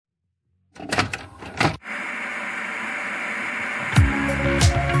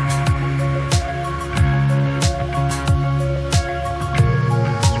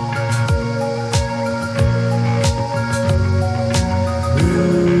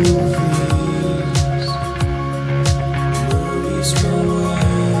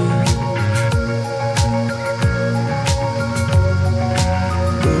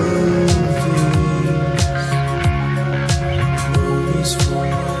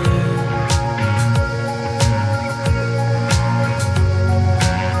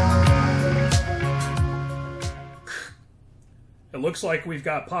Looks like we've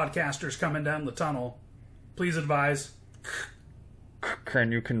got podcasters coming down the tunnel. Please advise.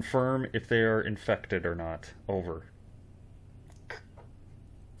 Can you confirm if they are infected or not? Over.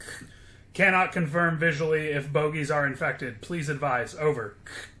 Cannot confirm visually if bogies are infected. Please advise. Over.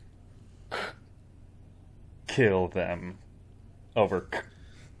 Kill them. Over.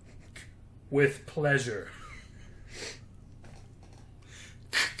 With pleasure.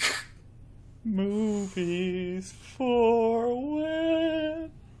 Movies for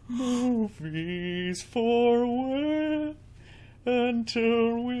when? Movies for when?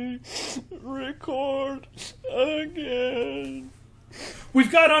 Until we record again.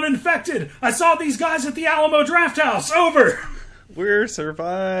 We've got uninfected! I saw these guys at the Alamo Drafthouse! Over! We're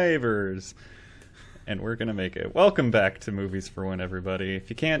survivors. And we're gonna make it. Welcome back to Movies for When, everybody. If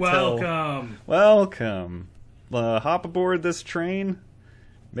you can't tell... Welcome. Hop aboard this train.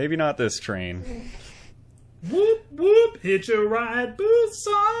 Maybe not this train. Whoop, whoop, hitch a ride,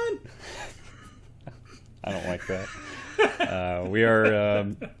 Busan! I don't like that. We are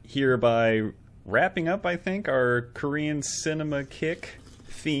hereby wrapping up, I think, our Korean cinema kick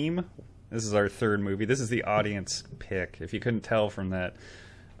theme. This is our third movie. This is the audience pick. If you couldn't tell from that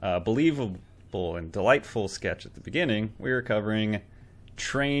believable and delightful sketch at the beginning, we are covering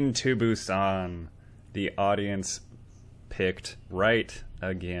Train to Busan. The audience picked right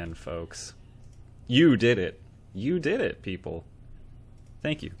again, folks. You did it. You did it, people.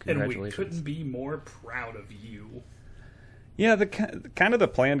 Thank you. Congratulations. And we couldn't be more proud of you. Yeah, the kind of the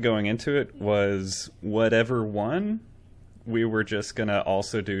plan going into it was whatever won, we were just gonna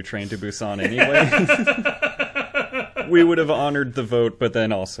also do Train to Busan anyway. We would have honored the vote, but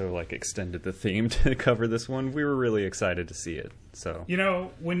then also like extended the theme to cover this one. We were really excited to see it. So, you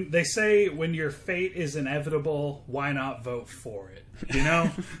know, when they say when your fate is inevitable, why not vote for it? You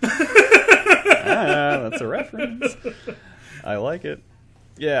know? That's a reference. I like it.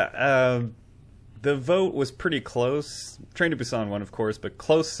 Yeah, the vote was pretty close. Train to Busan won, of course, but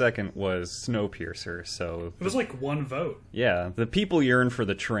close second was Snowpiercer. So it was like one vote. Yeah, the people yearn for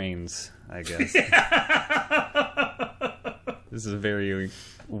the trains, I guess. This is a very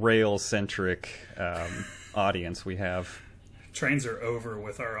rail-centric audience we have. Trains are over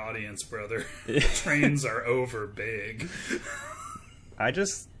with our audience, brother. Trains are over big. I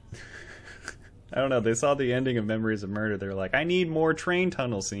don't know. They saw the ending of Memories of Murder. They're like, I need more train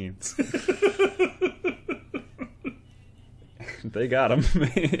tunnel scenes. They got them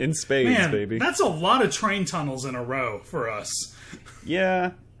in spades, man, baby. That's a lot of train tunnels in a row for us.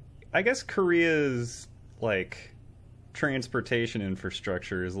 Yeah. I guess Korea's, like, transportation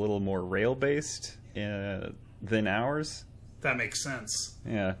infrastructure is a little more rail-based than ours. That makes sense.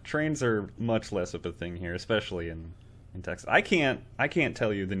 Yeah, trains are much less of a thing here, especially in Texas. I can't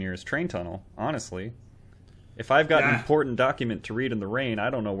tell you the nearest train tunnel, honestly. If I've got an important document to read in the rain,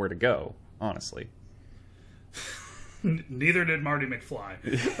 I don't know where to go, honestly. Neither did Marty McFly.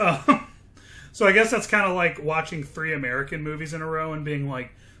 So I guess that's kind of like watching 3 American movies in a row and being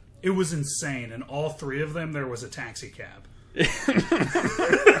like, it was insane. And all 3 of them, there was a taxi cab.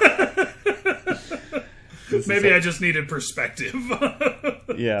 Maybe I just needed perspective.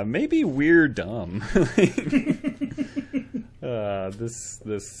 Yeah, maybe we're dumb.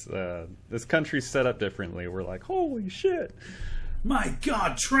 This country's set up differently. We're like, holy shit. My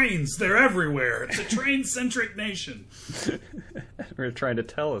God, trains, they're everywhere. It's a train-centric nation. They're trying to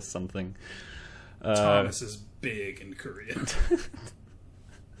tell us something. Thomas is big in Korea.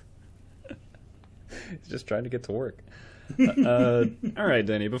 He's just trying to get to work. All right,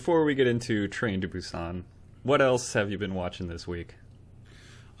 Denny, before we get into Train to Busan, what else have you been watching this week?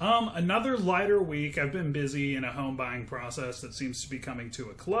 Another lighter week. I've been busy in a home buying process that seems to be coming to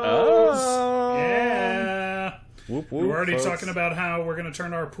a close. Oh. Yeah. Whoop, whoop, we're already folks. talking about how we're going to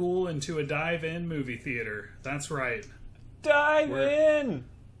turn our pool into a dive-in movie theater. That's right. Dive in!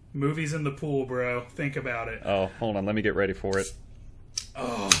 Movies in the pool, bro. Think about it. Oh, hold on. Let me get ready for it.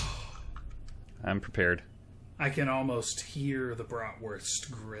 Oh. I'm prepared. I can almost hear the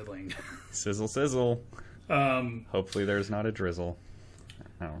bratwurst grilling. Sizzle, sizzle. Hopefully there's not a drizzle.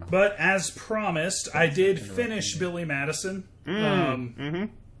 I don't know. But as promised, I did finish Billy Madison to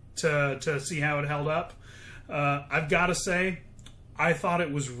see how it held up. I've got to say, I thought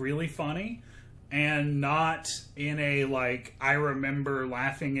it was really funny, and not in a, like, I remember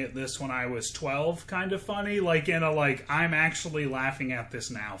laughing at this when I was 12 kind of funny, like in a, like, I'm actually laughing at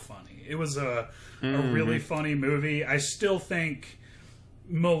this now funny. It was a really funny movie. I still think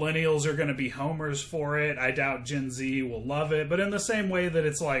millennials are going to be homers for it. I doubt Gen Z will love it, but in the same way that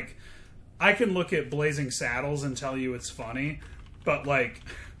it's like, I can look at Blazing Saddles and tell you it's funny, but, like,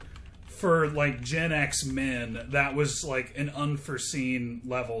 for, like, Gen X men, that was, like, an unforeseen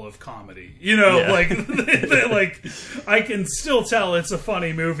level of comedy. You know, like, like, I can still tell it's a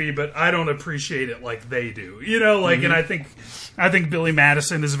funny movie, but I don't appreciate it like they do. You know, like, and I think Billy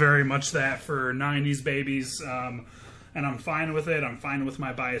Madison is very much that for 90s babies, and I'm fine with it. I'm fine with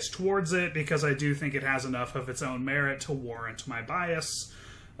my bias towards it, because I do think it has enough of its own merit to warrant my bias.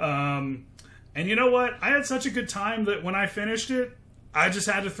 And you know what? I had such a good time that when I finished it, I just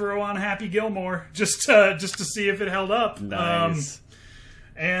had to throw on Happy Gilmore just to see if it held up. Nice.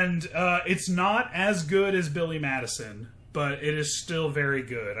 And it's not as good as Billy Madison, but it is still very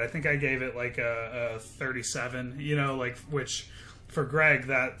good. I think I gave it like a 37, you know, like, which for Greg,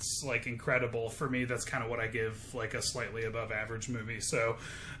 that's like incredible. For me, that's kind of what I give like a slightly above average movie. So,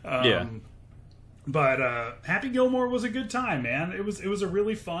 yeah. But Happy Gilmore was a good time, man. It was a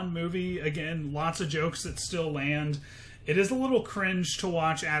really fun movie. Again, lots of jokes that still land. It is a little cringe to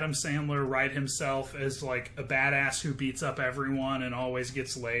watch Adam Sandler write himself as like a badass who beats up everyone and always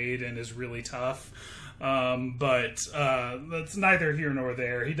gets laid and is really tough. But that's neither here nor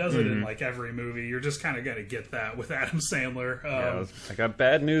there. He does it in like every movie. You're just kind of going to get that with Adam Sandler. I got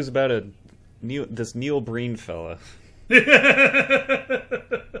bad news about this Neil Breen fella.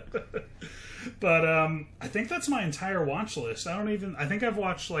 But I think that's my entire watch list. I think I've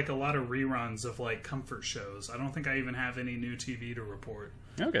watched like a lot of reruns of like comfort shows. I don't think I even have any new TV to report.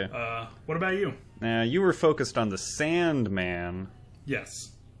 Okay. What about you? You were focused on The Sandman.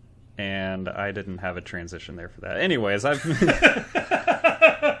 Yes. And I didn't have a transition there for that. Anyways, I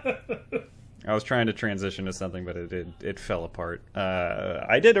was trying to transition to something, but it fell apart.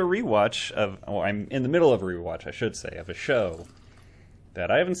 I did a rewatch I'm in the middle of a rewatch, I should say, of a show that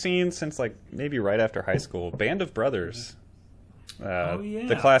I haven't seen since like maybe right after high school. Band of Brothers.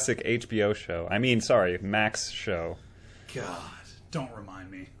 The classic HBO show. Max show. God, don't remind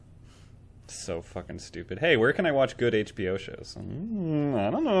me. So fucking stupid. Hey, where can I watch good HBO shows? I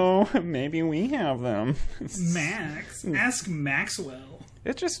don't know. Maybe we have them. Max. Ask Maxwell.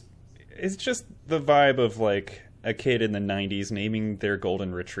 It's just the vibe of like a kid in the 90s naming their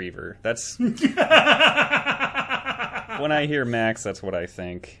golden retriever. That's when I hear Max, that's what I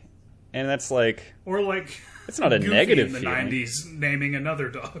think. And that's like... Or like... It's not a Goofy negative in the feeling. 90s naming another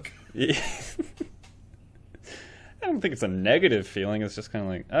dog. Yeah. I don't think it's a negative feeling. It's just kind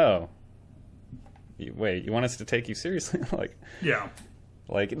of like, oh... Wait, you want us to take you seriously? Like... Yeah.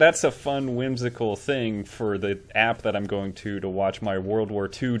 Like, that's a fun, whimsical thing for the app that I'm going to watch my World War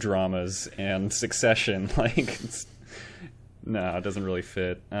II dramas and Succession. Like, no, it doesn't really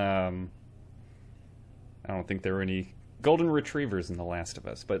fit. I don't think there were any golden retrievers in The Last of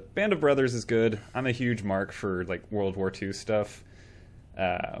Us, but Band of Brothers is good. I'm a huge mark for like World War II stuff.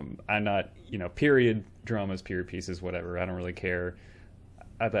 I'm not, period dramas, period pieces, whatever. I don't really care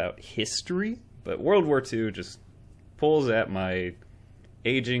about history, but World War II just pulls at my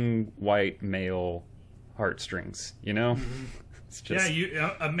aging white male heartstrings, Mm-hmm. It's just,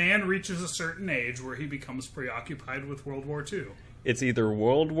 a man reaches a certain age where he becomes preoccupied with World War II. It's either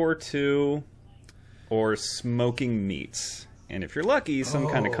World War II or smoking meats, and if you're lucky, some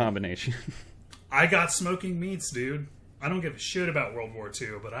kind of combination. I got smoking meats, dude. I don't give a shit about World War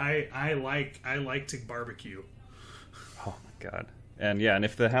II, but I like to barbecue. Oh my god. And yeah, and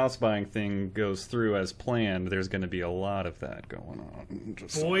if the house buying thing goes through as planned, there's going to be a lot of that going on.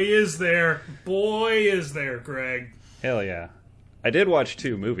 Boy, is there, Greg. Hell yeah. I did watch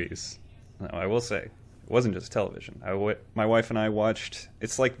 2 movies, I will say. It wasn't just television. My wife and I watched,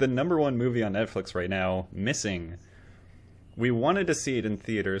 it's like the #1 movie on Netflix right now, Missing. We wanted to see it in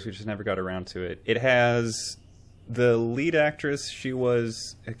theaters, we just never got around to it. It has the lead actress, she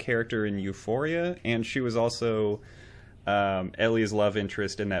was a character in Euphoria, and she was also Ellie's love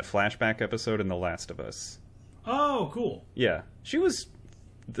interest in that flashback episode in The Last of Us. Oh, cool. Yeah. She was...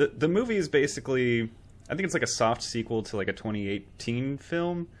 The movie is basically... I think it's like a soft sequel to like a 2018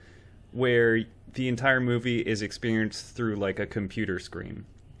 film where the entire movie is experienced through like a computer screen.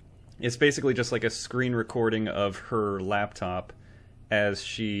 It's basically just like a screen recording of her laptop as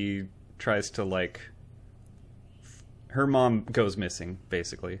she tries to like her mom goes missing,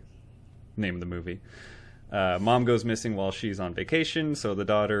 basically. Name of the movie. Mom goes missing while she's on vacation, so the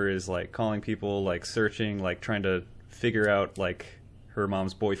daughter is like calling people, like searching, like trying to figure out like her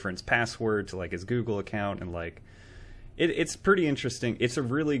mom's boyfriend's password to like his Google account, and like it's pretty interesting. It's a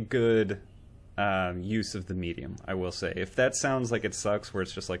really good use of the medium, I will say. If that sounds like it sucks, where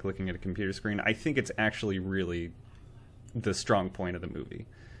it's just like looking at a computer screen, I think it's actually really the strong point of the movie.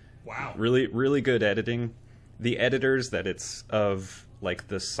 Wow. Really, really good editing. The editors that it's of, like,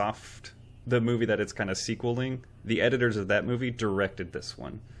 the movie that it's kind of sequeling, the editors of that movie directed this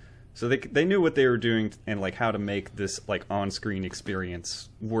one. So they knew what they were doing and, like, how to make this, like, on-screen experience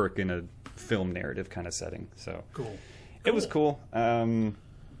work in a film narrative kind of setting. So Cool. It was cool.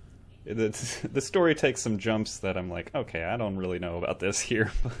 The story takes some jumps that I'm like, okay, I don't really know about this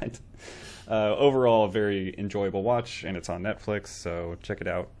here, but overall, a very enjoyable watch, and it's on Netflix, so check it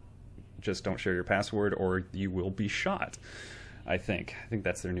out. Just don't share your password, or you will be shot. I think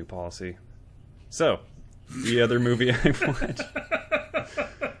that's their new policy. So, the other movie I watched.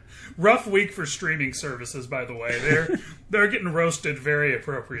 Rough week for streaming services, by the way. They're getting roasted very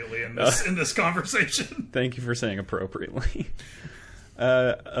appropriately in this conversation. Thank you for saying appropriately.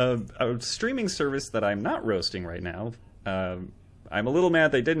 A streaming service that I'm not roasting right now. I'm a little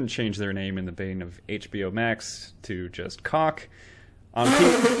mad they didn't change their name in the vein of HBO Max to just Cock. On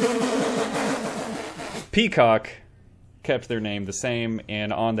Peacock kept their name the same,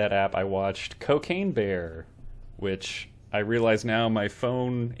 and on that app I watched Cocaine Bear, which I realize now my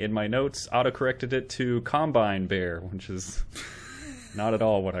phone in my notes autocorrected it to Combine Bear, which is not at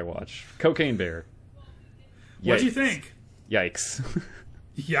all what I watched. Cocaine Bear. What'd you think? Yikes.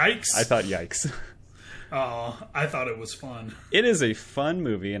 Yikes? I thought yikes. Oh, I thought it was fun. It is a fun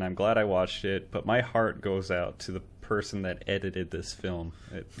movie, and I'm glad I watched it, but my heart goes out to the person that edited this film.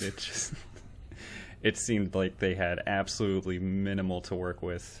 It just it seemed like they had absolutely minimal to work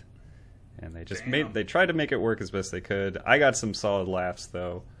with, and they just they tried to make it work as best they could. I got some solid laughs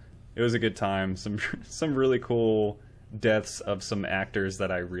though. It was a good time. Some really cool deaths of some actors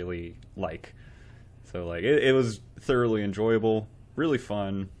that I really like. So like it was thoroughly enjoyable, really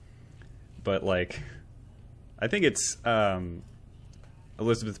fun, but like I think it's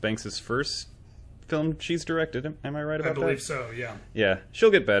Elizabeth Banks' first film she's directed. Am I right about that? I believe so, yeah. Yeah,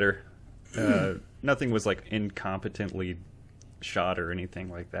 she'll get better. Nothing was like incompetently shot or anything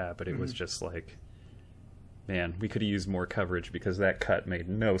like that, but it was just like, man, we could have used more coverage because that cut made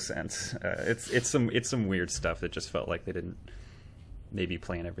no sense. It's some weird stuff that just felt like they didn't maybe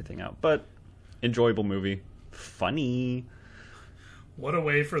plan everything out. But enjoyable movie, funny. What a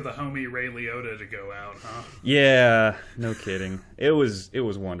way for the homie Ray Liotta to go out, huh? Yeah, no kidding. It was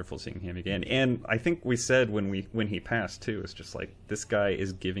wonderful seeing him again, and I think we said when he passed too, it's just like this guy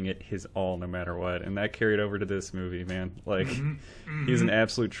is giving it his all no matter what, and that carried over to this movie, man. Like he's an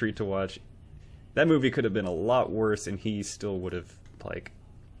absolute treat to watch. That movie could have been a lot worse, and he still would have like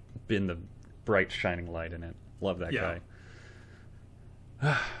been the bright shining light in it. Love that guy.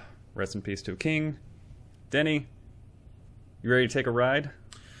 Rest in peace to a king. Denny, you ready to take a ride?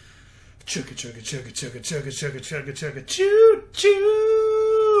 Chugga chugga chugga chugga chugga chugga chugga chugga choo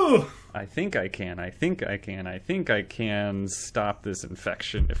choo. I think I can stop this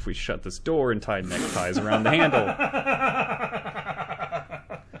infection if we shut this door and tie neckties around the handle.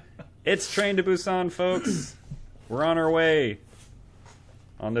 It's Train to Busan, folks. We're on our way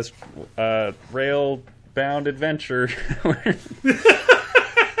on this rail-bound adventure.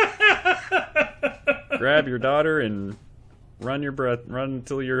 Grab your daughter and run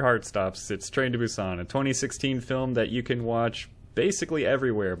until your heart stops. It's Train to Busan, a 2016 film that you can watch basically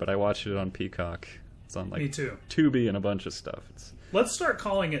everywhere, but I watched it on Peacock. It's on like Me too. Tubi and a bunch of stuff. Let's start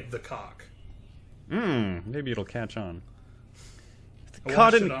calling it The Cock. Maybe it'll catch on.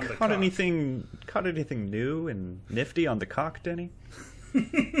 Caught anything new and nifty on The Cock, Denny?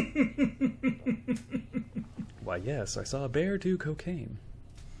 Why, yes, I saw a bear do cocaine.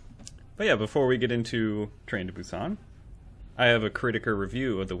 But yeah, before we get into Train to Busan, I have a Critiker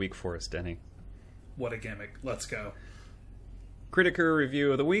review of the week for us, Denny. What a gimmick. Let's go. Critiker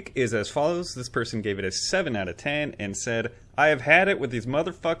review of the week is as follows. This person gave it a 7 out of 10 and said, I have had it with these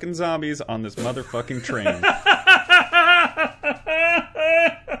motherfucking zombies on this motherfucking train.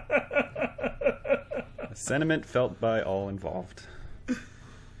 A sentiment felt by all involved.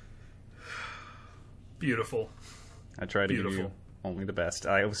 Beautiful. I try to give you only the best.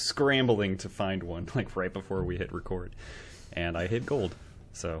 I was scrambling to find one, like right before we hit record, and I hit gold.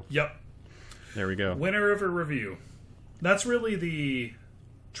 So yep, there we go. Winner of a review. That's really the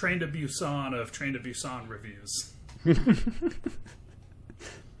Train to Busan of Train to Busan reviews.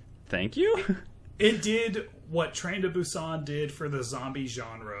 Thank you. It did what Train to Busan did for the zombie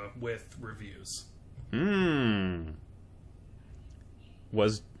genre with reviews.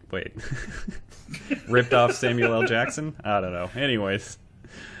 Wait. Ripped off Samuel L. Jackson? I don't know. Anyways.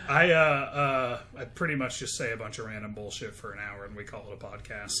 I pretty much just say a bunch of random bullshit for an hour and we call it a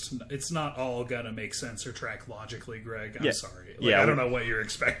podcast. It's not all gonna make sense or track logically, Greg. I'm sorry. I don't know what you're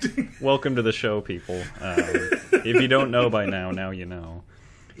expecting. Welcome to the show, people. If you don't know by now, now you know.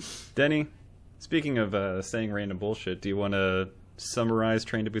 Denny, speaking of saying random bullshit, do you want to summarize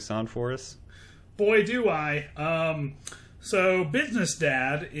Train to Busan for us? Boy, do I. So, Business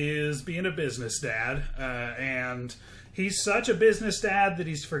Dad is being a business dad, and he's such a business dad that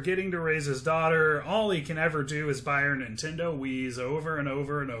he's forgetting to raise his daughter. All he can ever do is buy her Nintendo Wiis over and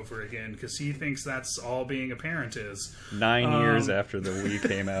over and over again, because he thinks that's all being a parent is. 9 years after the Wii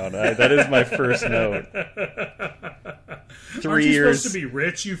came out. That is my first note. 3 Aren't you years. supposed to be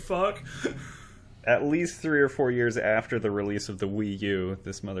rich, you fuck? At least 3 or 4 years after the release of the Wii U,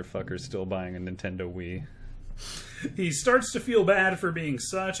 this motherfucker's still buying a Nintendo Wii. He starts to feel bad for being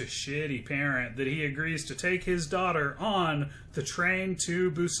such a shitty parent that he agrees to take his daughter on the train to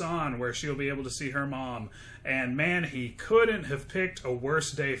Busan, where she'll be able to see her mom. And man, he couldn't have picked a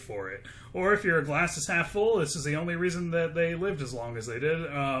worse day for it. Or if your glass is half full, this is the only reason that they lived as long as they did.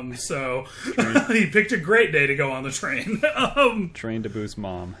 So he picked a great day to go on the train. Train to Boost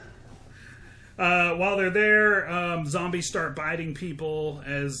Mom. While they're there, zombies start biting people,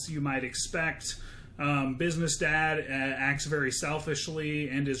 as you might expect. Business Dad acts very selfishly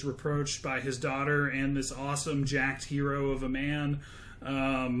and is reproached by his daughter and this awesome jacked hero of a man.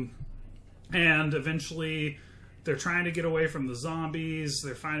 And eventually they're trying to get away from the zombies.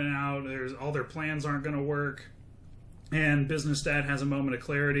 They're finding out all their plans aren't going to work. And Business Dad has a moment of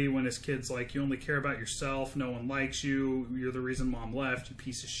clarity when his kid's like, you only care about yourself. No one likes you. You're the reason Mom left, you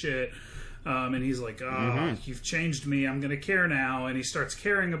piece of shit. And he's like, you've changed me. I'm going to care now. And he starts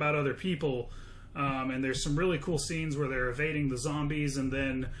caring about other people. And there's some really cool scenes where they're evading the zombies, and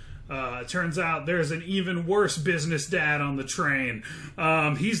then it turns out there's an even worse business dad on the train.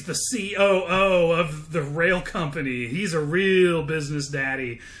 He's the COO of the rail company. He's a real business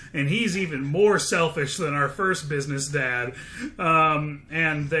daddy, and he's even more selfish than our first business dad.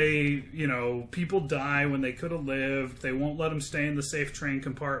 And they, people die when they could have lived. They won't let him stay in the safe train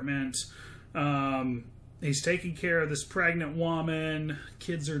compartment. He's taking care of this pregnant woman.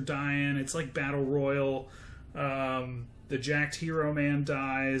 Kids are dying. It's like Battle Royal. The jacked hero man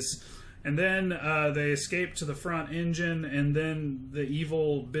dies. And then they escape to the front engine, and then the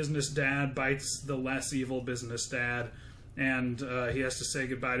evil business dad bites the less evil business dad. And he has to say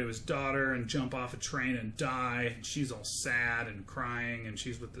goodbye to his daughter and jump off a train and die. And she's all sad and crying, and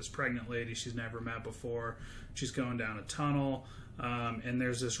she's with this pregnant lady she's never met before. She's going down a tunnel. And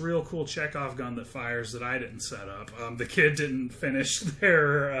there's this real cool Chekhov gun that fires that I didn't set up. The kid didn't finish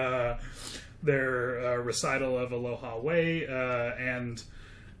their recital of Aloha Way, and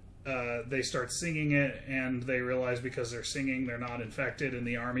they start singing it, and they realize because they're singing they're not infected, and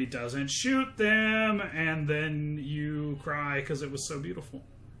the army doesn't shoot them, and then you cry because it was so beautiful.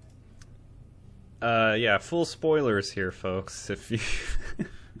 Yeah, full spoilers here, folks. If you...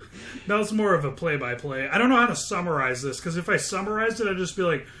 That was more of a play-by-play. I don't know how to summarize this, because if I summarized it, I'd just be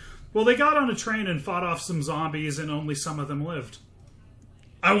like, well, they got on a train and fought off some zombies, and only some of them lived.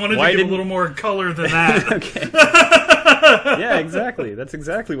 I wanted to give a little more color than that. Okay. Yeah, exactly. That's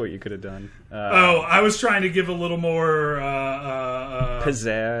exactly what you could have done. I was trying to give a little more...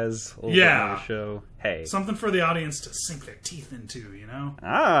 pizzazz. A little bit more show. Hey. Something for the audience to sink their teeth into, you know?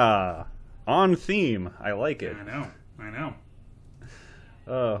 On theme. I like it. I know.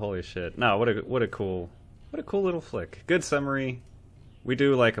 Oh, holy shit! No, what a cool little flick. Good summary. We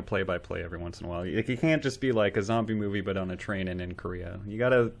do like a play-by-play every once in a while. You can't just be like a zombie movie, but on a train and in Korea. You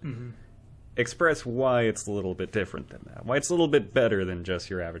gotta express why it's a little bit different than that. Why it's a little bit better than just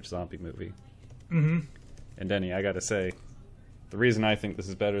your average zombie movie. And Denny, I gotta say, the reason I think this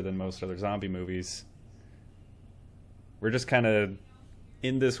is better than most other zombie movies, we're just kind of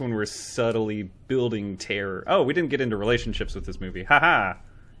in this one, we're subtly building terror. Oh, we didn't get into relationships with this movie. Haha.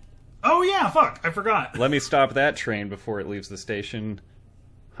 Oh yeah, fuck, I forgot. Let me stop that train before it leaves the station.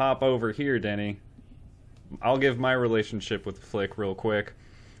 Hop over here, Denny. I'll give my relationship with the flick real quick.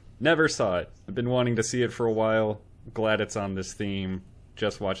 Never saw it. I've been wanting to see it for a while. Glad it's on this theme.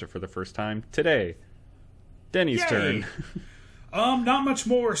 Just watched it for the first time today. Denny's turn. Not much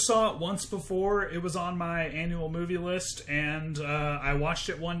more. Saw it once before. It was on my annual movie list, and I watched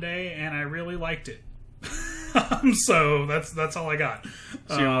it one day, and I really liked it. So that's all I got.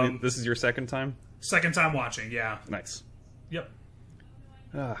 So this is your second time? Second time watching, yeah. Nice. Yep.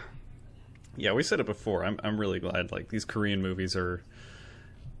 Yeah, we said it before. I'm really glad. Like, these Korean movies are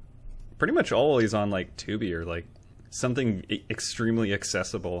pretty much always on like Tubi or like something extremely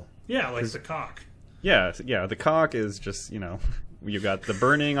accessible. Yeah, like The Cock. Yeah, yeah. The Cock is just, you know, you got The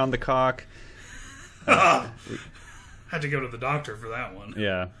Burning on The Cock. Had to go to the doctor for that one.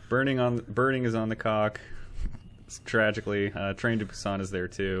 Yeah, Burning is on The Cock. Tragically, Train to Busan is there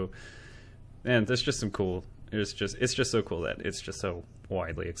too. And there's just some cool. It's just so cool that it's just so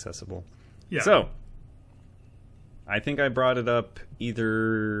widely accessible. Yeah. So, I think I brought it up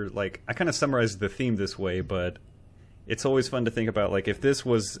either, like, I kind of summarized the theme this way, but it's always fun to think about, like, if this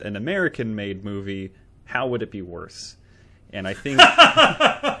was an American-made movie, how would it be worse? And I think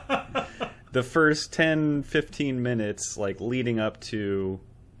the first 10, 15 minutes, like, leading up to,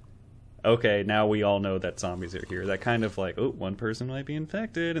 okay, now we all know that zombies are here. That kind of, like, oh, one person might be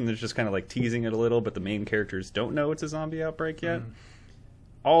infected, and there's just kind of, like, teasing it a little, but the main characters don't know it's a zombie outbreak yet.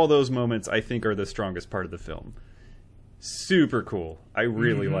 All those moments, I think, are the strongest part of the film. Super cool. I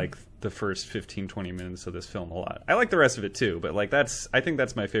really like the first 15, 20 minutes of this film a lot. I like the rest of it too, but like I think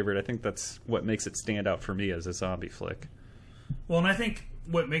that's my favorite. I think that's what makes it stand out for me as a zombie flick. Well, and I think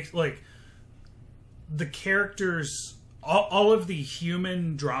what makes, like, the characters, all of the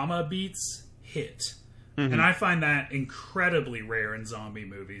human drama beats hit. And I find that incredibly rare in zombie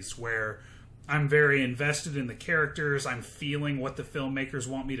movies, where I'm very invested in the characters. I'm feeling what the filmmakers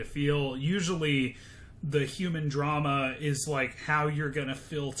want me to feel. Usually, the human drama is like how you're going to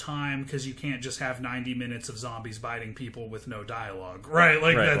fill time, because you can't just have 90 minutes of zombies biting people with no dialogue, right?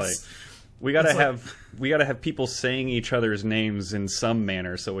 Like, right, that's... Like, we gotta have people saying each other's names in some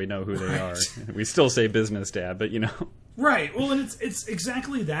manner so we know who they are. We still say business dad, but you know. Right. Well, and it's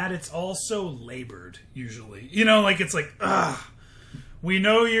exactly that. It's also labored, usually. You know, like, it's like, we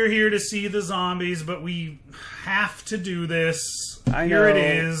know you're here to see the zombies, but we have to do this. Here it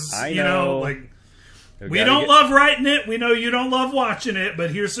is. You know, like, we don't love writing it. We know you don't love watching it, but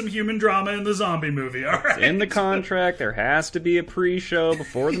here's some human drama in the zombie movie, all right? In the contract, there has to be a pre-show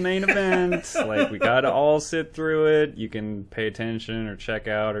before the main event. Like, we gotta all sit through it. You can pay attention or check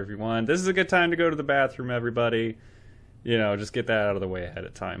out, or if you want. This is a good time to go to the bathroom, everybody. You know, just get that out of the way ahead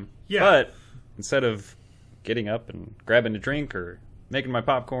of time. Yeah. But instead of getting up and grabbing a drink or making my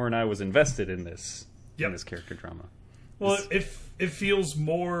popcorn, I was invested in this character drama. Well, it feels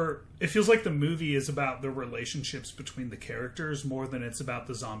more... It feels like the movie is about the relationships between the characters more than it's about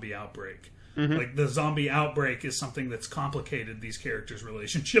the zombie outbreak. Like, the zombie outbreak is something that's complicated these characters'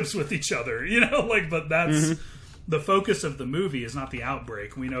 relationships with each other, you know? Like, but that's... The focus of the movie is not the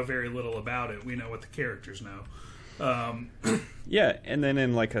outbreak. We know very little about it. We know what the characters know. Yeah, and then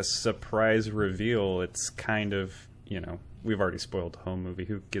in, like, a surprise reveal, it's kind of, you know... We've already spoiled the home movie.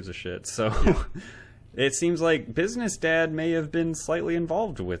 Who gives a shit? So... Yeah. It seems like Business Dad may have been slightly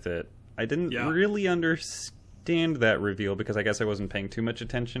involved with it. I didn't really understand that reveal because I guess I wasn't paying too much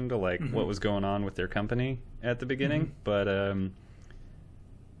attention to like what was going on with their company at the beginning. But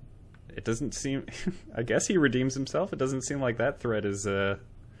it doesn't seem... I guess he redeems himself. It doesn't seem like that thread is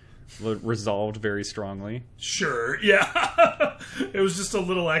resolved very strongly. Sure, yeah. It was just a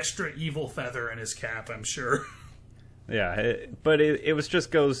little extra evil feather in his cap, I'm sure. Yeah, but it was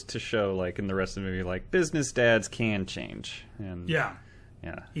just goes to show, like, in the rest of the movie, like, business dads can change. And yeah.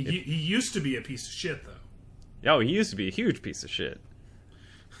 He used to be a piece of shit, though. Oh, he used to be a huge piece of shit.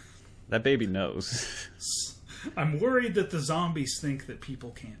 That baby knows. I'm worried that the zombies think that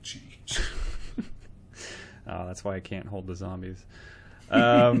people can't change. Oh, that's why I can't hold the zombies.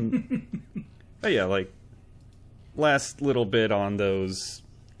 But yeah, like, last little bit on those...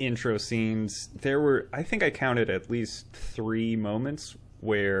 intro scenes, there were, I think I counted at least 3 moments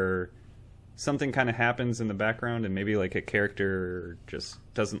where something kind of happens in the background and maybe like a character just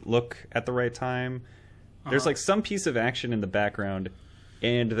doesn't look at the right time. There's like some piece of action in the background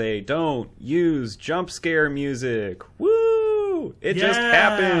and they don't use jump scare music. Woo! It just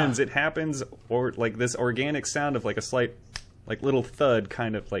happens. It happens, or like this organic sound of like a slight like little thud,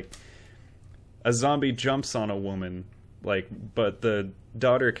 kind of like a zombie jumps on a woman, like, but the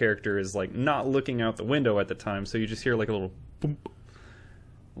daughter character is like not looking out the window at the time, so you just hear like a little boom,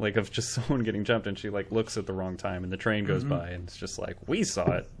 like of just someone getting jumped, and she like looks at the wrong time and the train goes by and it's just like, we saw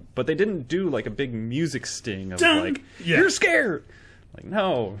it, but they didn't do like a big music sting of like you're scared. Like,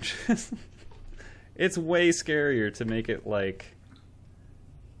 no. It's way scarier to make it like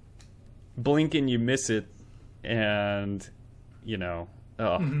blink and you miss it, and you know,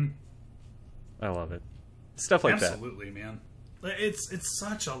 I love it. Stuff like that. Absolutely, man. It's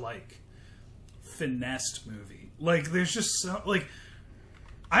such a like finessed movie. Like, there's just so like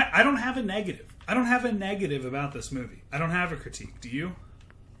I don't have a negative. I don't have a negative about this movie. I don't have a critique. Do you?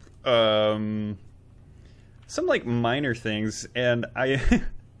 some like minor things, and I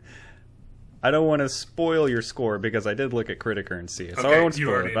I don't want to spoil your score because I did look at Critic Currency, so I won't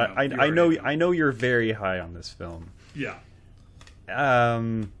spoil it. But I know you're very high on this film. Yeah.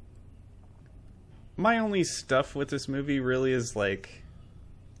 My only stuff with this movie really is like,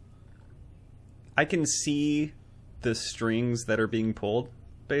 I can see the strings that are being pulled,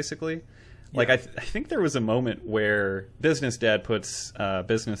 basically. Like, I think there was a moment where business dad puts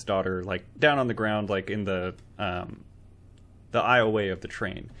business daughter like down on the ground, like in the aisleway of the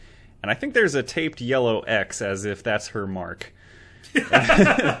train, and I think there's a taped yellow X as if that's her mark.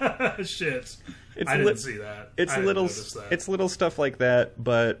 Shit, I didn't see that. It's little stuff like that,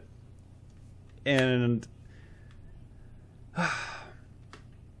 but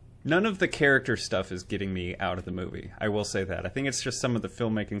none of the character stuff is getting me out of the movie. I will say that. I think it's just some of the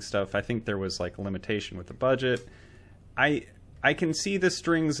filmmaking stuff. I think there was like a limitation with the budget. I can see the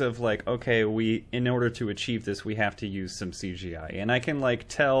strings of like, okay, in order to achieve this, we have to use some CGI, and I can like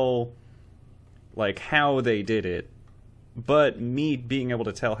tell like how they did it. But me being able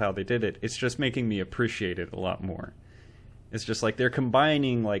to tell how they did it, it's just making me appreciate it a lot more. It's just like they're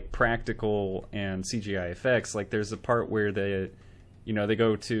combining like practical and CGI effects. Like there's a part where they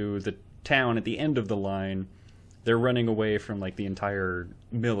go to the town at the end of the line. They're running away from like the entire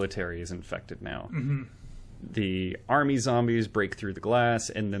military is infected now. Mm-hmm. The army zombies break through the glass,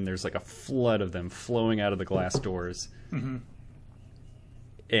 and then there's like a flood of them flowing out of the glass doors. Mm-hmm.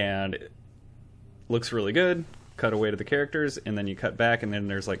 And it looks really good. Cut away to the characters, and then you cut back, and then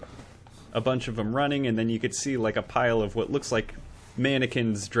there's like a bunch of them running, and then you could see like a pile of what looks like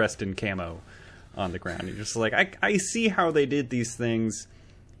mannequins dressed in camo on the ground. You're just like, I see how they did these things.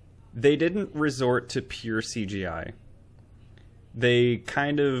 They didn't resort to pure CGI. They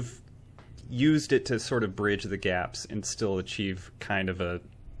kind of used it to sort of bridge the gaps and still achieve kind of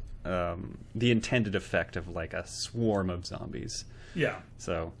the intended effect of like a swarm of zombies. Yeah.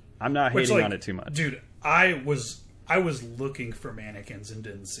 So I'm not hating on it too much. Dude, I was looking for mannequins and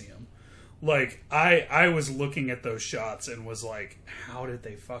didn't see them. Like, I was looking at those shots and was like, how did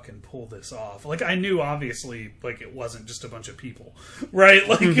they fucking pull this off? Like, I knew, obviously, like, it wasn't just a bunch of people, right?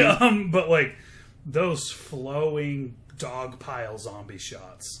 Like, but, like, those flowing dog pile zombie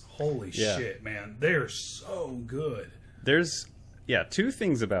shots. Holy shit, man. They're so good. There's, two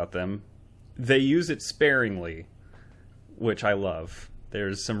things about them. They use it sparingly, which I love.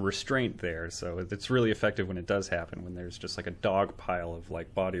 There's some restraint there, so it's really effective when it does happen, when there's just like a dog pile of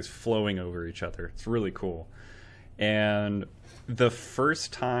like bodies flowing over each other. It's really cool. And the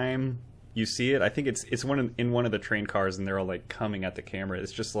first time you see it, I think it's in one of the train cars, and they're all like coming at the camera.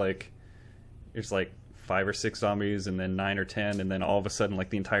 It's just like it's like 5 or 6 zombies, and then 9 or 10, and then all of a sudden like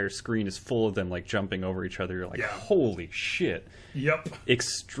the entire screen is full of them like jumping over each other. You're like, holy shit. Yep.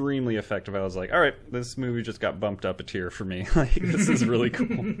 Extremely effective. I was like, all right, this movie just got bumped up a tier for me. Like, this is really cool.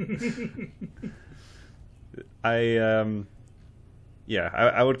 I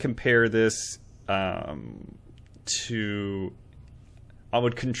would compare this to... I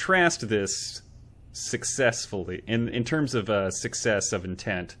would contrast this successfully. In terms of success of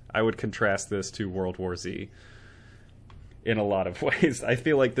intent, I would contrast this to World War Z in a lot of ways. I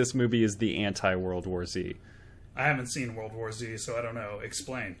feel like this movie is the anti-World War Z. I haven't seen World War Z, so I don't know.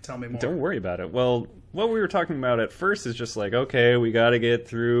 Explain. Tell me more. Don't worry about it. Well, what we were talking about at first is just like, okay, we got to get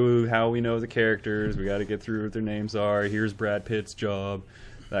through how we know the characters. We got to get through what their names are. Here's Brad Pitt's job,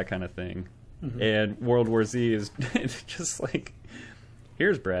 that kind of thing. Mm-hmm. And World War Z is just like,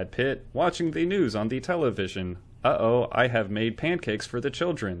 here's Brad Pitt watching the news on the television. Uh-oh, I have made pancakes for the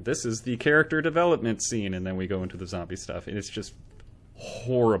children. This is the character development scene. And then we go into the zombie stuff. And it's just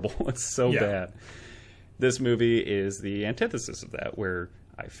horrible. It's so bad. This movie is the antithesis of that, where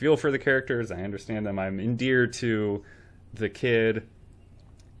I feel for the characters, I understand them, I'm endeared to the kid,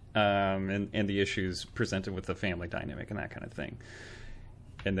 and the issues presented with the family dynamic and that kind of thing.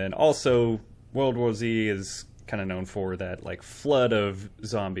 And then also, World War Z is kind of known for that like flood of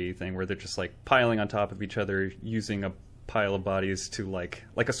zombie thing, where they're just like piling on top of each other, using a pile of bodies to like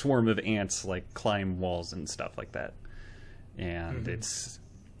a swarm of ants like climb walls and stuff like that. And it's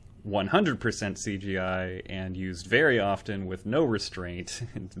 100% CGI and used very often with no restraint.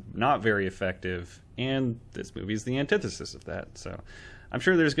 Not very effective, and this movie is the antithesis of that. So I'm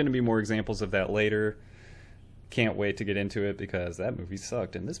sure there's going to be more examples of that later. Can't wait to get into it, because that movie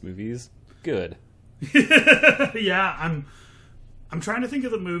sucked and this movie's good. Yeah, I'm trying to think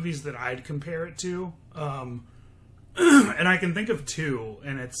of the movies that I'd compare it to, and I can think of 2,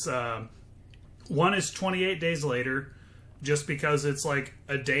 and it's one is 28 Days Later, just because it's like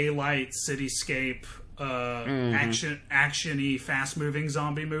a daylight cityscape action-y, fast-moving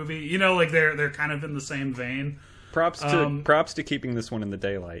zombie movie. You know, like they're kind of in the same vein. Props to keeping this one in the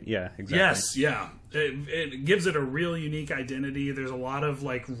daylight. Yeah, exactly. Yes, yeah. It gives it a real unique identity. There's a lot of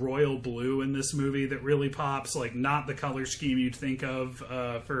like royal blue in this movie that really pops. Like not the color scheme you'd think of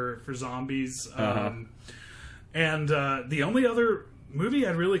for zombies. And the only other movie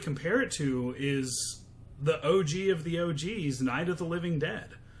I'd really compare it to is the OG of the OGs, Night of the Living Dead.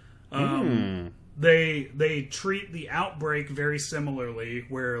 They treat the outbreak very similarly,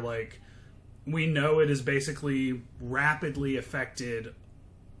 where like we know it has basically rapidly affected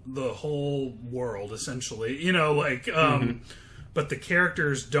the whole world, essentially. You know, like, but the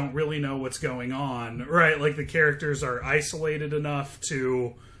characters don't really know what's going on, right? Like the characters are isolated enough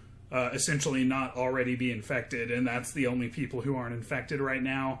to essentially not already be infected, and that's the only people who aren't infected right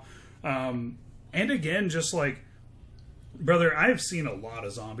now. And again, just like, brother, I've seen a lot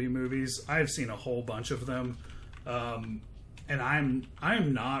of zombie movies. I've seen a whole bunch of them. And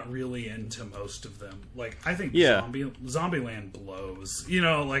I'm not really into most of them. Like, I think Zombieland blows. You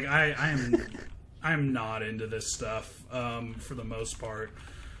know, like I'm not into this stuff for the most part.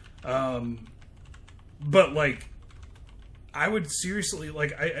 But like, I would seriously,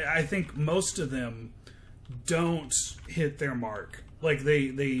 like, I think most of them don't hit their mark. Like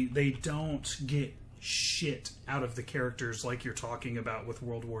they don't get shit out of the characters like you're talking about with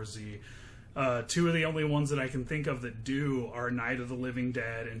World War Z. Two of the only ones that I can think of that do are Night of the Living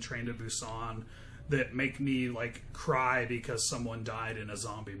Dead and Train to Busan, that make me like cry because someone died in a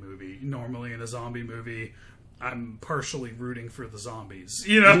zombie movie. Normally in a zombie movie, I'm partially rooting for the zombies,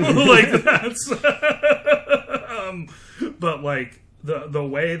 you know, like that's. But like the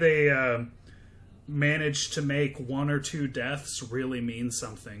way they managed to make one or two deaths really means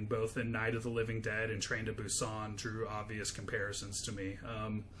something. Both in Night of the Living Dead and Train to Busan drew obvious comparisons to me.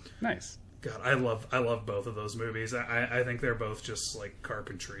 Nice. God, I love both of those movies. I think they're both just like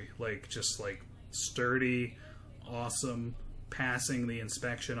carpentry, like just like sturdy, awesome, passing the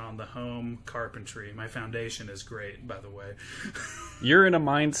inspection on the home carpentry. My foundation is great, by the way. You're in a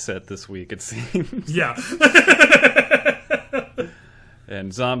mindset this week, it seems. Yeah.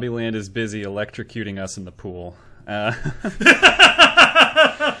 And Zombieland is busy electrocuting us in the pool. If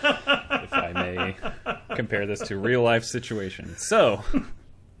I may compare this to real life situations. So,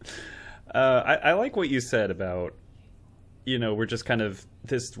 I like what you said about, you know, we're just kind of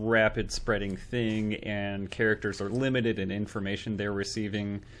this rapid spreading thing and characters are limited in information they're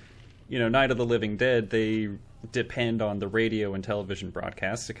receiving. You know, Night of the Living Dead, they depend on the radio and television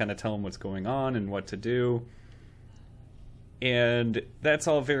broadcasts to kind of tell them what's going on and what to do. And that's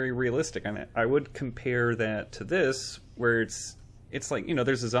all very realistic. I mean, I would compare that to this, where it's like, you know,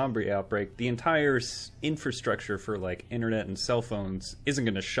 there's a zombie outbreak. The entire infrastructure for like internet and cell phones isn't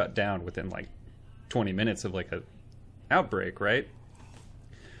going to shut down within like 20 minutes of like a outbreak, right?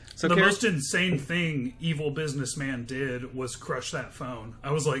 So the most insane thing Evil Businessman did was crush that phone.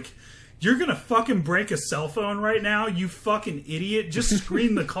 I was like, you're going to fucking break a cell phone right now, you fucking idiot. Just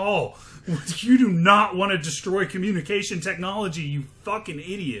screen the call. You do not want to destroy communication technology, you fucking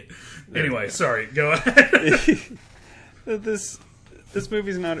idiot. Anyway, sorry, go ahead. This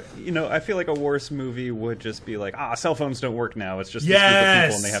movie's not, you know, I feel like a worse movie would just be like, cell phones don't work now. It's just this group of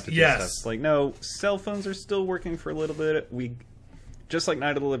people and they have to do stuff. It's like, no, cell phones are still working for a little bit. Just like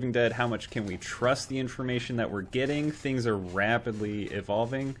Night of the Living Dead, how much can we trust the information that we're getting? Things are rapidly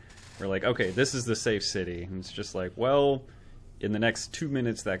evolving. We're like, okay, this is the safe city. And it's just like, well, in the next 2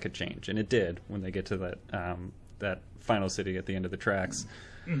 minutes that could change. And it did when they get to that final city at the end of the tracks.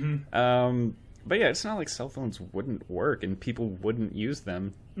 Mm-hmm. But yeah, it's not like cell phones wouldn't work and people wouldn't use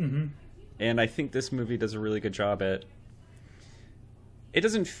them. Mm-hmm. And I think this movie does a really good job at... It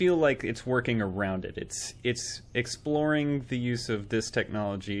doesn't feel like it's working around it. It's exploring the use of this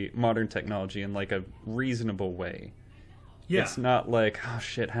technology, modern technology, in like a reasonable way. Yeah. It's not like, oh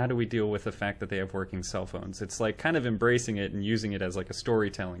shit, how do we deal with the fact that they have working cell phones? It's like kind of embracing it and using it as like a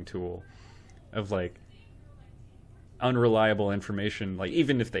storytelling tool of like unreliable information. Like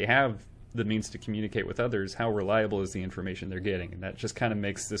even if they have the means to communicate with others, how reliable is the information they're getting? And that just kind of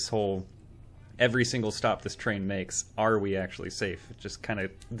makes this whole, every single stop this train makes, are we actually safe? It just kind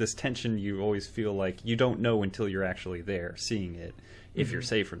of, this tension you always feel like you don't know until you're actually there, seeing it, if you're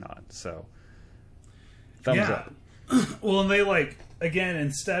safe or not. So, thumbs up. Well, and they like, again,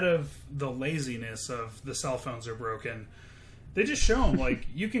 instead of the laziness of the cell phones are broken, they just show them, like,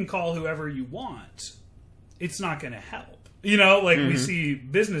 you can call whoever you want. It's not going to help. You know, like, we see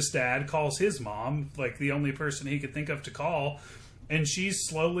Business Dad calls his mom, like, the only person he could think of to call, and she's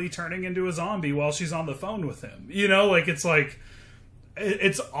slowly turning into a zombie while she's on the phone with him. You know, like, it's like,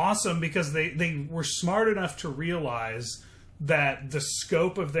 it's awesome because they were smart enough to realize that the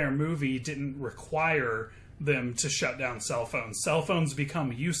scope of their movie didn't require them to shut down cell phones. Cell phones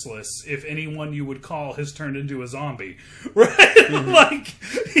become useless if anyone you would call has turned into a zombie, right? Mm-hmm. Like,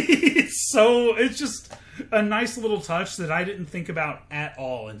 it's just a nice little touch that I didn't think about at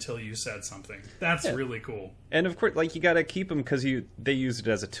all until you said something. That's really cool. And of course, like, you got to keep them because they use it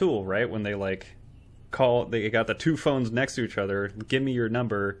as a tool, right? When they like they got the two phones next to each other. Give me your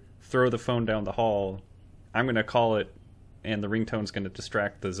number. Throw the phone down the hall. I'm going to call it. And the ringtone's going to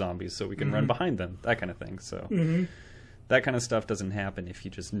distract the zombies so we can run behind them. That kind of thing. So that kind of stuff doesn't happen if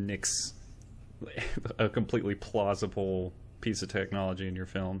you just nix a completely plausible piece of technology in your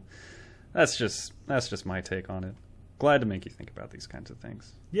film. That's just my take on it. Glad to make you think about these kinds of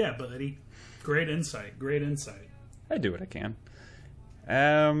things. Yeah, buddy. Great insight. Great insight. I do what I can.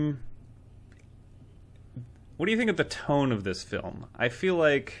 What do you think of the tone of this film? I feel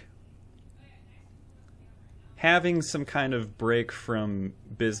like having some kind of break from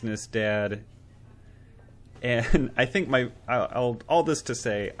Business Dad, and I think all this to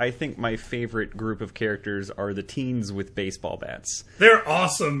say, I think my favorite group of characters are the teens with baseball bats. They're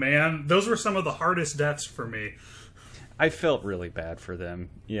awesome, man. Those were some of the hardest deaths for me. I felt really bad for them.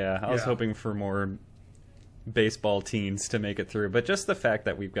 Yeah, I was hoping for more baseball teens to make it through, but just the fact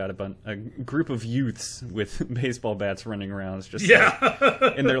that we've got a group of youths with baseball bats running around is just like,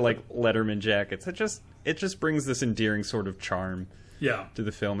 in their like Letterman jackets. It just brings this endearing sort of charm to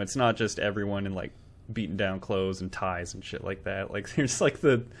the film. It's not just everyone in like beaten down clothes and ties and shit like that. Like there's like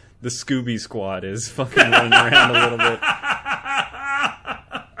the Scooby Squad is fucking running around a little bit.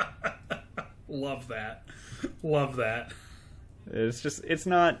 Love that. It's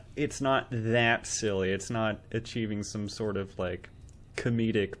not that silly. It's not achieving some sort of like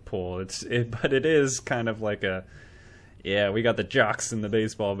comedic pull. But it is kind of like we got the jocks in the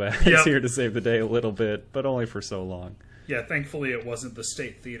baseball bats here to save the day a little bit, but only for so long. Yeah, thankfully it wasn't the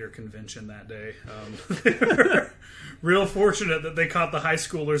State Theater Convention that day. They were real fortunate that they caught the high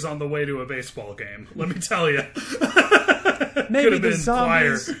schoolers on the way to a baseball game. Let me tell you. Maybe the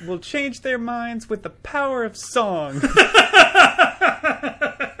zombies will change their minds with the power of song.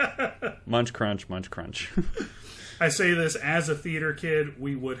 Munch crunch, munch crunch. I say this as a theater kid,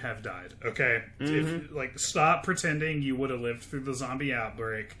 we would have died. Okay, stop pretending you would have lived through the zombie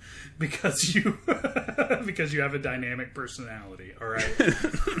outbreak because you have a dynamic personality. All right.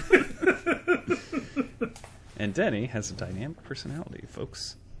 And Denny has a dynamic personality,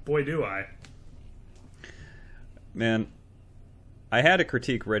 folks. Boy, do I. Man, I had a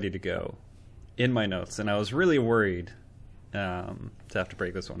critique ready to go in my notes, and I was really worried to have to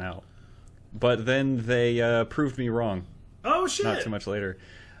break this one out. But then they proved me wrong. Oh, shit. Not too much later.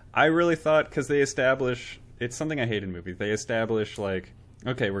 I really thought, because they establish, it's something I hate in movies, they establish, like,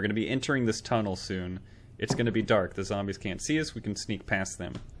 okay, we're going to be entering this tunnel soon. It's going to be dark. The zombies can't see us. We can sneak past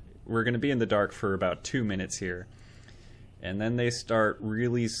them. We're going to be in the dark for about 2 minutes here. And then they start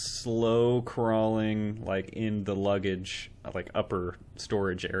really slow crawling, like, in the luggage, like, upper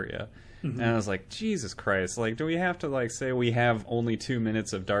storage area. Mm-hmm. And I was like, Jesus Christ, like, do we have to, like, say we have only 2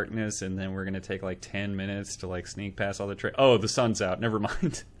 minutes of darkness and then we're going to take, like, 10 minutes to, like, sneak past all the oh, the sun's out. Never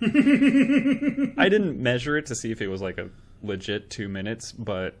mind. I didn't measure it to see if it was, like, a legit 2 minutes,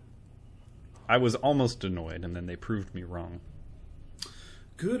 but I was almost annoyed, and then they proved me wrong.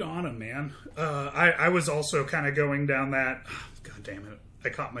 Good on him, man. I was also kind of going down that, God damn it, I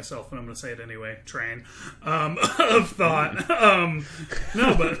caught myself, and I'm going to say it anyway, train of thought.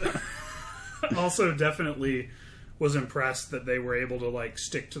 No, but also definitely was impressed that they were able to, like,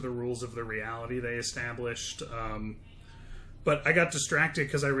 stick to the rules of the reality they established. But I got distracted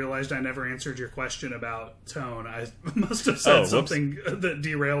because I realized I never answered your question about tone. I must have said something that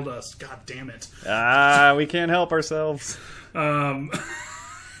derailed us. God damn it. We can't help ourselves.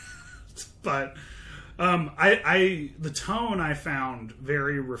 But the tone I found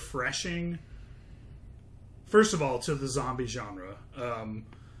very refreshing. First of all, to the zombie genre,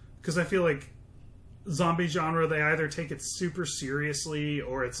 because I feel like zombie genre, they either take it super seriously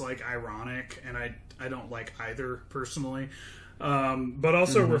or it's like ironic, and I don't like either personally. But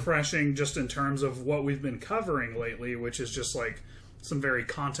also refreshing just in terms of what we've been covering lately, which is just like some very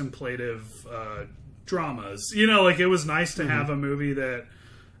contemplative dramas. You know, like it was nice to have a movie that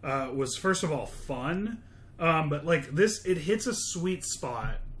was first of all fun, but like this, it hits a sweet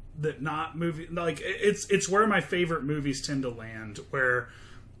spot that not movie like it's where my favorite movies tend to land, where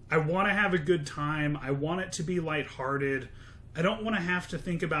I want to have a good time, I want it to be lighthearted, I don't want to have to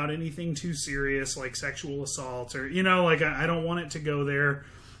think about anything too serious like sexual assault or, you know, like I don't want it to go there,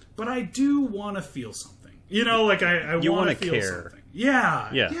 but I do want to feel something. You know, like I You want to wanna feel care. something.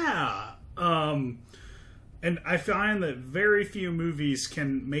 Yeah. Yeah. And I find that very few movies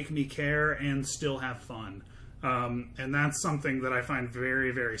can make me care and still have fun. And that's something that I find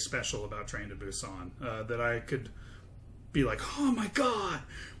very, very special about Train to Busan. That I could be like, oh my god,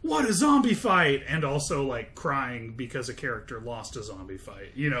 what a zombie fight! And also, like, crying because a character lost a zombie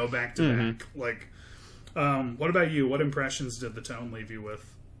fight, you know, back to back. Like, what about you? What impressions did the tone leave you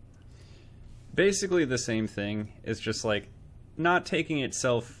with? Basically the same thing. It's just like not taking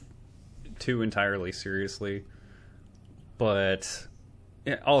itself too entirely seriously, but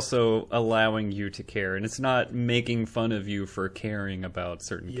also allowing you to care. And it's not making fun of you for caring about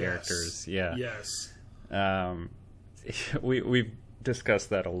certain characters. Yeah. Yes. We've discussed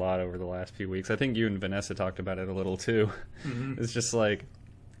that a lot over the last few weeks. I think you and Vanessa talked about it a little too. It's just like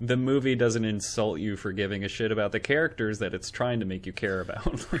the movie doesn't insult you for giving a shit about the characters that it's trying to make you care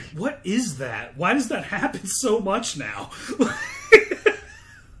about. What is that? Why does that happen so much now?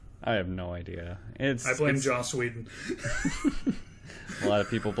 I have no idea. I blame Joss Whedon. A lot of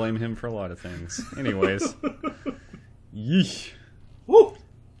people blame him for a lot of things. Anyways. Yeesh. Woo!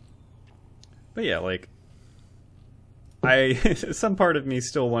 But yeah, like, some part of me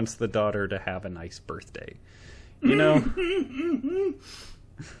still wants the daughter to have a nice birthday. You know?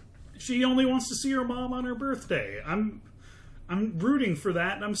 She only wants to see her mom on her birthday. I'm rooting for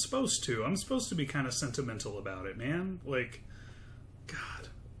that, and I'm supposed to. I'm supposed to be kind of sentimental about it, man. Like, God.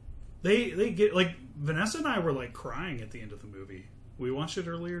 They get, like, Vanessa and I were, like, crying at the end of the movie. We watched it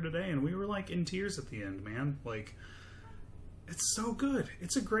earlier today, and we were, like, in tears at the end, man. Like, it's so good.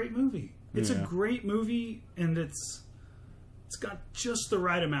 It's a great movie. It's a great movie, and it's got just the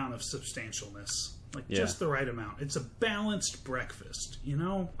right amount of substantialness. Like, just the right amount. It's a balanced breakfast, you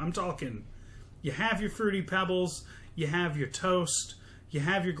know? I'm talking, you have your Fruity Pebbles, you have your toast, you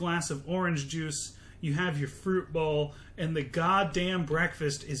have your glass of orange juice, you have your fruit bowl, and the goddamn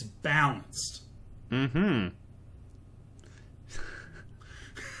breakfast is balanced.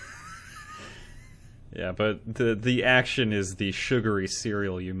 Yeah, but the action is the sugary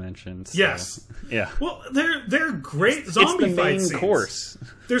cereal you mentioned. So, yes. Yeah. Well, they're great zombie it's the fight main scenes. course.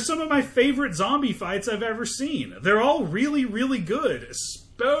 They're some of my favorite zombie fights I've ever seen. They're all really, really good.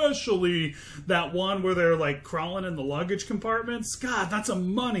 Especially that one where they're, like, crawling in the luggage compartments. God, that's a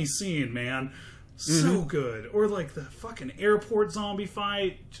money scene, man. So good. Or, like, the fucking airport zombie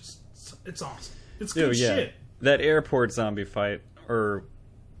fight. Just, it's awesome. It's good shit. That airport zombie fight, or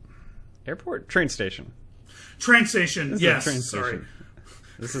airport? Train station. Train station, yes. Train sorry. station.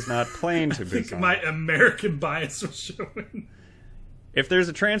 This is not plane to I think Busan. my American bias was showing. If there's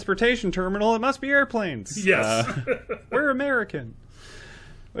a transportation terminal, it must be airplanes. Yes. We're American.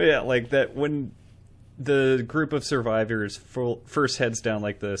 But yeah, like that when the group of survivors first heads down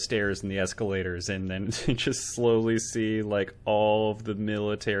like the stairs and the escalators, and then you just slowly see like all of the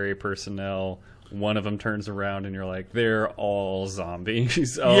military personnel. One of them turns around and you're like, they're all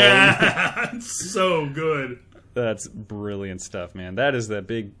zombies. Oh, yeah, it's so good. That's brilliant stuff, man. That is that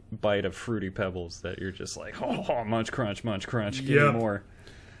big bite of Fruity Pebbles that you're just like, oh, munch, crunch, give me more.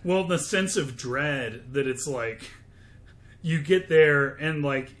 Well, the sense of dread that it's like, you get there and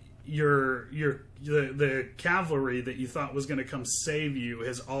like the cavalry that you thought was going to come save you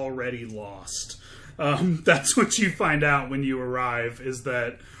has already lost. That's what you find out when you arrive, is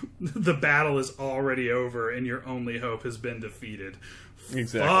that the battle is already over and your only hope has been defeated.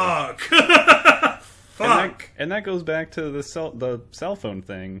 Exactly. Fuck. And that goes back to the cell phone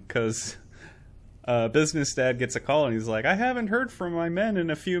thing, because business dad gets a call and he's like, I haven't heard from my men in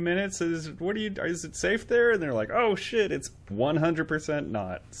a few minutes. Is it safe there? And they're like, oh shit, it's 100%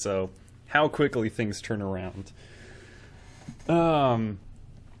 not. So how quickly things turn around. But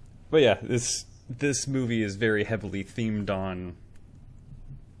yeah, this movie is very heavily themed on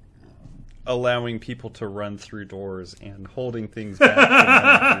allowing people to run through doors and holding things back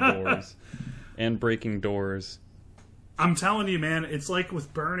from running through doors and breaking doors. I'm telling you, man, it's like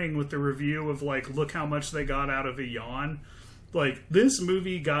with Burning, with the review of like, look how much they got out of a yawn. Like, this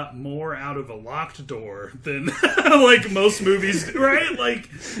movie got more out of a locked door than like most movies do, right? Like,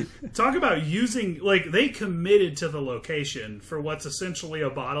 talk about using, like, they committed to the location for what's essentially a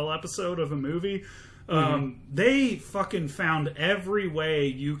bottle episode of a movie. They fucking found every way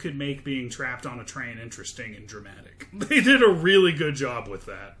you could make being trapped on a train interesting and dramatic. They did a really good job with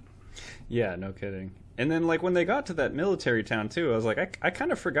that. Yeah, no kidding. And then, like, when they got to that military town, too, I was like, I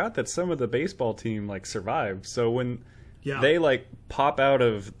kind of forgot that some of the baseball team, like, survived. So when they, like, pop out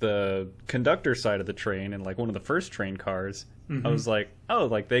of the conductor side of the train in, like, one of the first train cars, I was like, oh,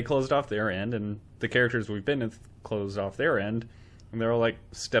 like, they closed off their end, and the characters we've been with closed off their end. and they're all like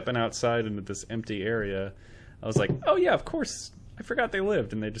stepping outside into this empty area. I was like, oh yeah, of course, I forgot they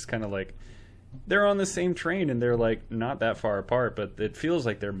lived. And they just kind of like, they're on the same train and they're like not that far apart, but it feels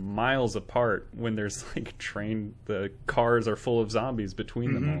like they're miles apart when there's like the cars are full of zombies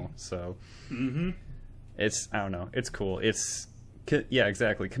between them all. So it's, I don't know, it's cool. It's, yeah,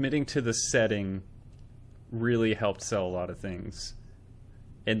 exactly. Committing to the setting really helped sell a lot of things.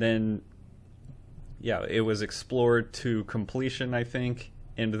 And then, yeah, it was explored to completion, I think.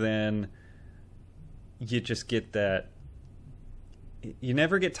 And then you just get that, you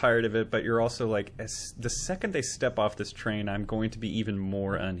never get tired of it, but you're also like, the second they step off this train, I'm going to be even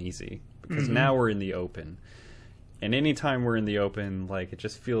more uneasy. Because now we're in the open. And anytime we're in the open, like, it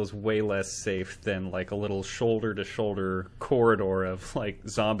just feels way less safe than, like, a little shoulder-to-shoulder corridor of, like,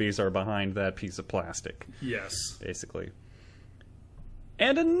 zombies are behind that piece of plastic. Yes. Basically.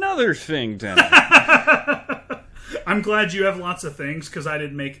 And another thing, Dennis. I'm glad you have lots of things, because I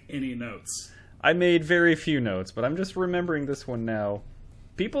didn't make any notes. I made very few notes, but I'm just remembering this one now.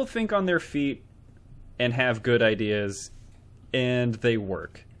 People think on their feet and have good ideas, and they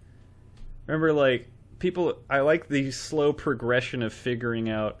work. Remember, like, I like the slow progression of figuring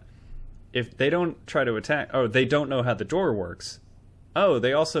out if they don't try to attack. Oh, they don't know how the door works. Oh,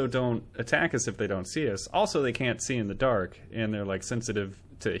 they also don't attack us if they don't see us. Also, they can't see in the dark, and they're, like, sensitive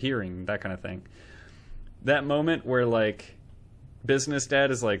to hearing, that kind of thing. That moment where, like, business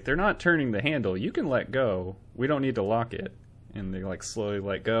dad is like, they're not turning the handle. You can let go. We don't need to lock it. And they, like, slowly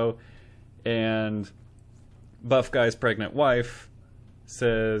let go. And buff guy's pregnant wife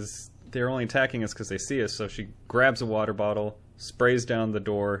says they're only attacking us because they see us. So she grabs a water bottle, sprays down the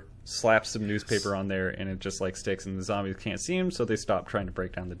door, slaps some newspaper on there, and it just, like, sticks, and the zombies can't see him, so they stop trying to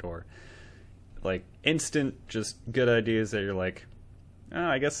break down the door. Like, instant, just good ideas that you're like, oh,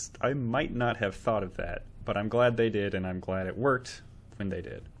 I guess I might not have thought of that, but I'm glad they did, and I'm glad it worked when they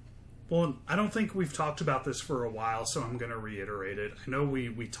did. Well, I don't think we've talked about this for a while, so I'm going to reiterate it. I know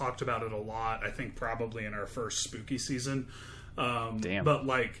we talked about it a lot, I think probably in our first spooky season. Damn. But,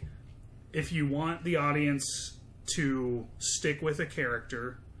 like, if you want the audience to stick with a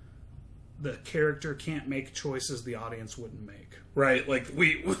character, the character can't make choices the audience wouldn't make. Right? Like,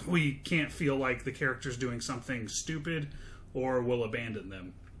 we can't feel like the character's doing something stupid or will abandon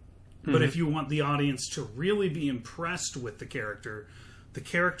them. But if you want the audience to really be impressed with the character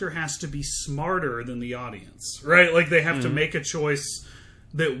has to be smarter than the audience, right? Like, they have to make a choice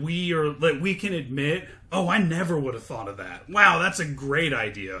that we can admit, oh, I never would have thought of that. Wow, that's a great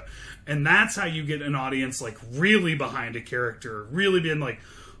idea. And that's how you get an audience, like, really behind a character, really being like,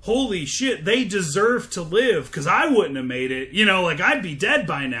 holy shit, they deserve to live, because I wouldn't have made it. You know, like, I'd be dead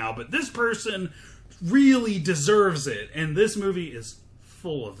by now, but this person really deserves it. And this movie is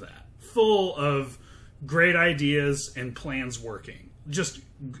full of that. Full of great ideas and plans working.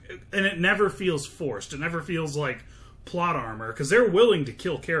 And it never feels forced. It never feels like plot armor, because they're willing to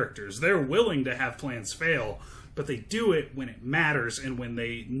kill characters. They're willing to have plans fail, but they do it when it matters and when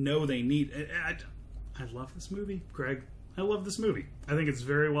they know they need it. I love this movie, Greg. I love this movie. I think it's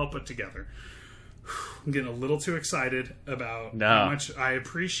very well put together. I'm getting a little too excited about how much I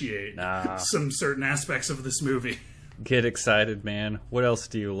appreciate some certain aspects of this movie. Get excited, man. What else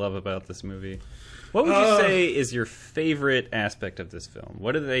do you love about this movie? What would you say is your favorite aspect of this film?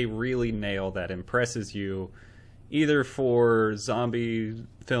 What do they really nail that impresses you, either for zombie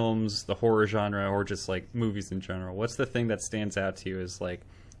films, the horror genre, or just, like, movies in general? What's the thing that stands out to you as, like,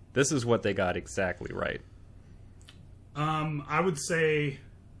 this is what they got exactly right? I would say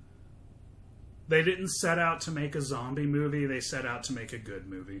they didn't set out to make a zombie movie. They set out to make a good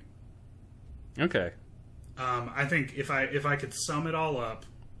movie. Okay. I think if I could sum it all up,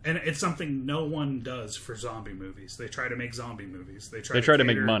 and it's something no one does for zombie movies. They try to make zombie movies. They try to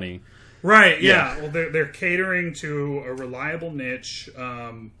make money. Right, yeah. Well, they're catering to a reliable niche.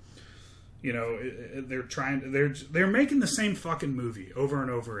 You know, they're making the same fucking movie over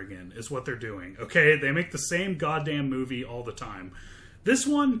and over again is what they're doing. Okay, they make the same goddamn movie all the time. This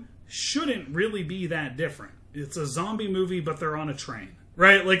one shouldn't really be that different. It's a zombie movie, but they're on a train,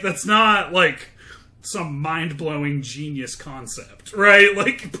 right? Like, that's not like some mind-blowing genius concept, right?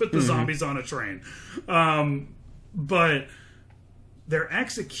 Like, put the zombies on a train. But their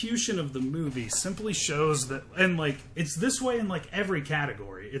execution of the movie simply shows that, and, like, it's this way in, like, every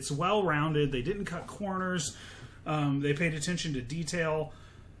category. It's well-rounded. They didn't cut corners. They paid attention to detail.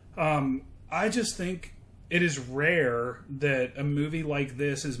 I just think it is rare that a movie like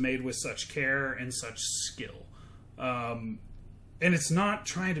this is made with such care and such skill. And it's not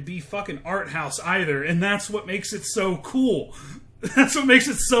trying to be fucking art house either. And that's what makes it so cool. That's what makes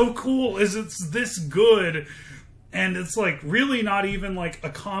it so cool, is it's this good And it's like really not even like a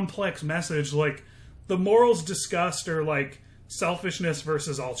complex message. Like the morals discussed are like selfishness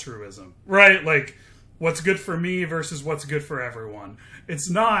versus altruism, right? Like what's good for me versus what's good for everyone. It's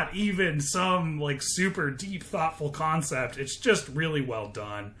not even some like super deep, thoughtful concept. It's just really well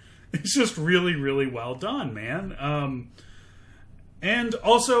done. It's just really, really well done, man. And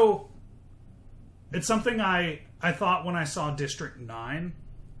also, it's something I thought when I saw District 9,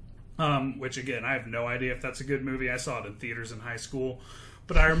 which again, I have no idea if that's a good movie. I saw it in theaters in high school.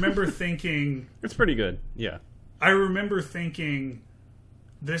 But I remember thinking... It's pretty good, yeah. I remember thinking,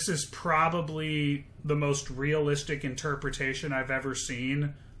 this is probably the most realistic interpretation I've ever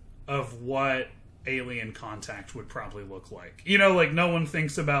seen of what alien contact would probably look like. You know, like, no one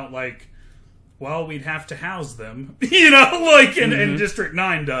thinks about, like, well, we'd have to house them, you know, like, and District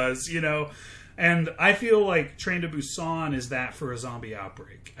 9 does, you know. And I feel like Train to Busan is that for a zombie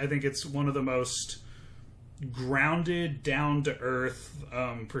outbreak. I think it's one of the most grounded, down-to-earth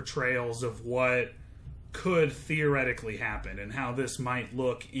portrayals of what could theoretically happen and how this might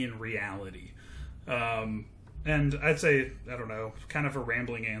look in reality. And I'd say, I don't know, kind of a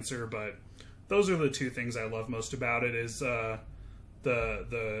rambling answer, but those are the two things I love most about it, is the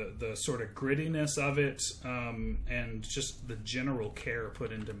sort of grittiness of it, and just the general care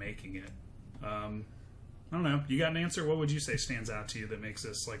put into making it. I don't know. You got an answer? What would you say stands out to you that makes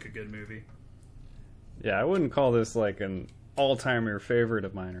this like a good movie? Yeah, I wouldn't call this like an all-timer favorite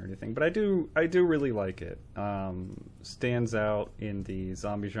of mine or anything, but I do really like it. Stands out in the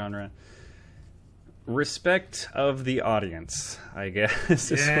zombie genre. Respect of the audience, I guess,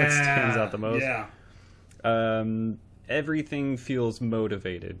 is what stands out the most. Yeah. Everything feels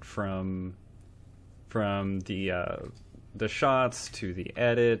motivated from the shots to the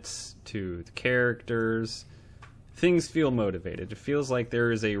edits to the characters. Things feel motivated. It feels like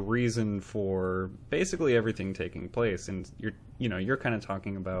there is a reason for basically everything taking place, and you're kind of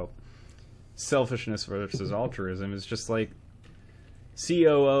talking about selfishness versus altruism. It's just like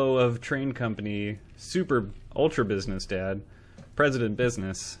COO of train company, super ultra business dad, president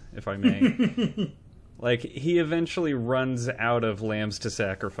business, if I may. Like, he eventually runs out of lambs to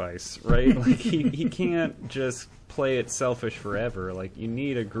sacrifice, right? Like, he can't just play it selfish forever. Like, you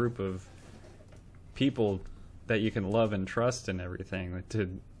need a group of people that you can love and trust and everything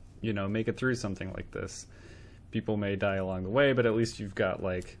to, make it through something like this. People may die along the way, but at least you've got,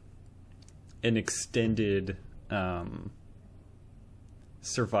 like, an extended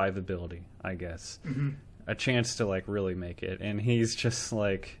survivability, I guess. Mm-hmm. A chance to, like, really make it. And he's just,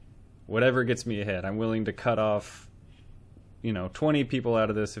 like, whatever gets me ahead. I'm willing to cut off, 20 people out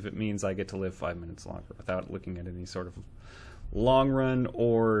of this if it means I get to live 5 minutes longer without looking at any sort of long run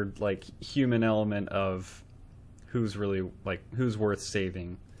or, like, human element of who's really, like, who's worth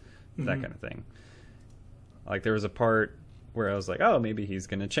saving, that kind of thing. Like, there was a part where I was like, oh, maybe he's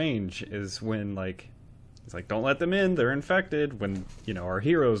going to change, is when, like, he's like, don't let them in, they're infected, when, our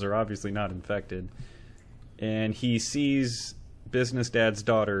heroes are obviously not infected. And he sees business dad's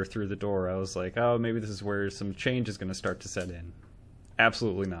daughter through the door. I was like, oh, maybe this is where some change is going to start to set in.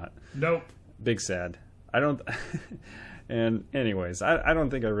 Absolutely not. Nope. Big sad. I don't... And anyways, I don't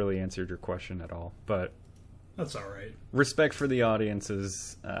think I really answered your question at all, but... That's all right. Respect for the audience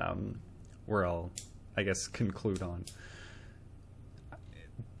is where I'll, I guess, conclude on.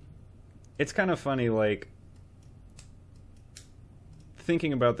 It's kind of funny, like,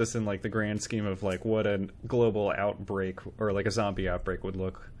 thinking about this in, like, the grand scheme of, like, what a global outbreak or, like, a zombie outbreak would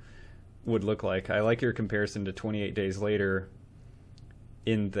look like. I like your comparison to 28 Days Later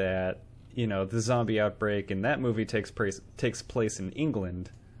in that, the zombie outbreak in that movie takes place in England,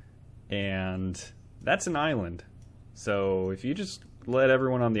 and that's an island. So if you just let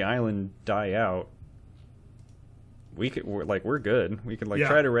everyone on the island die out, we're good. We could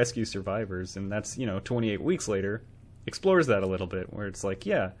try to rescue survivors, and that's 28 weeks later explores that a little bit, where it's like,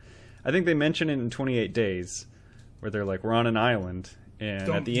 yeah, I think they mention it in 28 Days, where they're like, we're on an island, and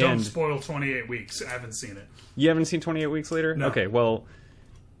at the end... Don't spoil 28 Weeks. I haven't seen it. You haven't seen 28 Weeks Later? No. Okay, well,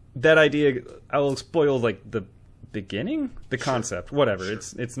 that idea, I will spoil, like, the beginning? The concept, whatever.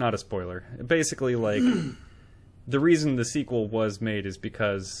 Sure. It's not a spoiler. Basically, like, the reason the sequel was made is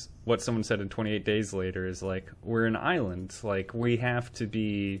because what someone said in 28 Days Later is, like, we're an island. Like, we have to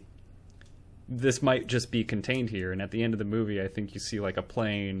be... This might just be contained here. And at the end of the movie, I think you see, like, a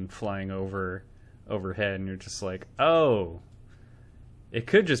plane flying overhead, and you're just like, oh, it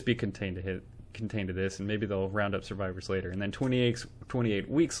could just be contained to this, and maybe they'll round up survivors later. And then 28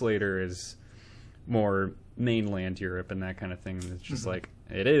 Weeks Later is more mainland Europe and that kind of thing. And it's just like,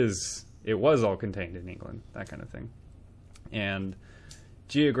 it was all contained in England, that kind of thing. And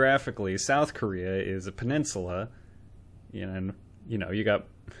geographically, South Korea is a peninsula And you got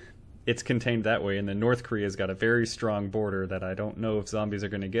it's contained that way, and then North Korea's got a very strong border that I don't know if zombies are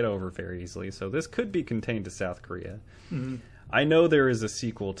going to get over very easily. So this could be contained to South Korea. Mm-hmm. I know there is a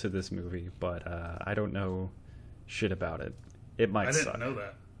sequel to this movie, but I don't know shit about it. It might suck. I didn't know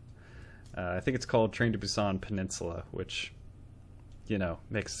that. I think it's called Train to Busan Peninsula, which,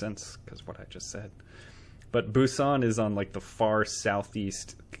 makes sense because what I just said. But Busan is on like the far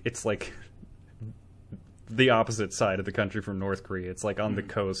southeast. It's like the opposite side of the country from North Korea. It's like on the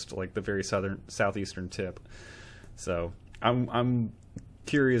coast, like the very southeastern tip. So I'm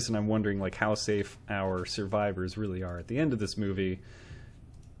curious, and I'm wondering like how safe our survivors really are at the end of this movie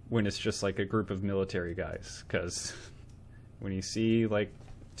when it's just like a group of military guys. Because when you see like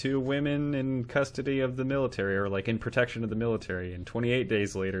 2 women in custody of the military, or like in protection of the military, and 28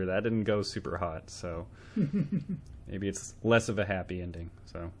 days later, that didn't go super hot. So maybe it's less of a happy ending.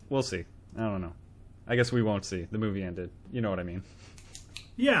 So we'll see. I don't know. I guess we won't see. The movie ended. You know what I mean?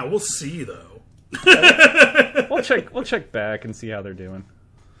 Yeah, we'll see though. We'll check back and see how they're doing.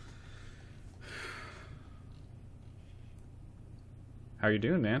 How you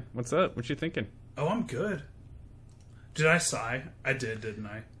doing, man? What's up? What you thinking? Oh, I'm good. Did I sigh? I did, didn't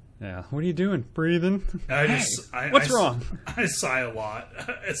I? Yeah. What are you doing? Breathing? What's wrong? I sigh a lot.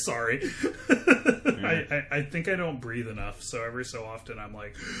 Sorry. Yeah. I think I don't breathe enough, so every so often I'm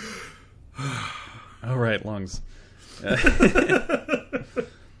like... All right, lungs.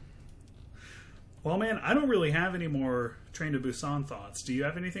 Well, man, I don't really have any more Train to Busan thoughts. Do you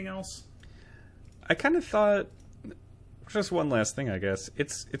have anything else? I kind of thought, just one last thing, I guess.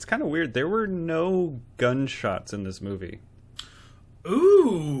 It's kind of weird. There were no gunshots in this movie.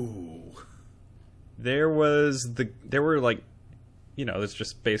 Ooh. There were like, it's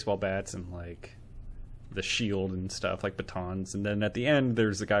just baseball bats and like the shield and stuff, like batons, and then at the end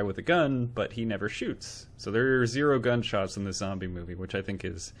there's a guy with a gun, but he never shoots. So there are 0 gunshots in this zombie movie, which I think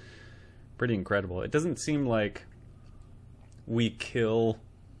is pretty incredible. It doesn't seem like we kill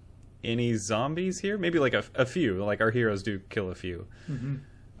any zombies here. Maybe like a few, like our heroes do kill a few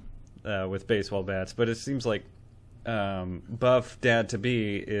with baseball bats, but it seems like Buff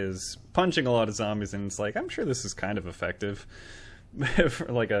Dad-to-be is punching a lot of zombies, and it's like, I'm sure this is kind of effective. For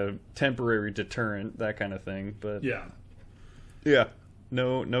like a temporary deterrent, that kind of thing. But yeah,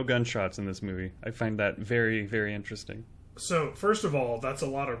 no gunshots in this movie. I find that very, very interesting. So first of all, that's a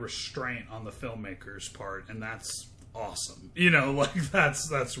lot of restraint on the filmmaker's part, and that's awesome.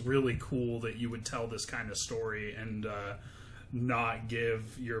 That's really cool that you would tell this kind of story and not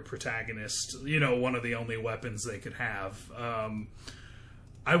give your protagonist one of the only weapons they could have.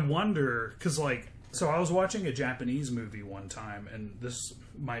 I wonder, because so I was watching a Japanese movie one time, and this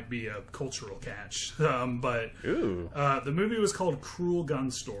might be a cultural catch, but the movie was called Cruel Gun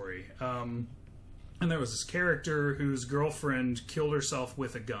Story, and there was this character whose girlfriend killed herself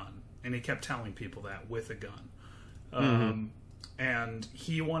with a gun, and he kept telling people that, with a gun. And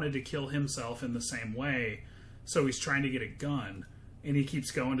he wanted to kill himself in the same way, so he's trying to get a gun, and he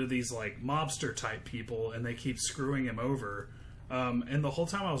keeps going to these like mobster type people, and they keep screwing him over. And the whole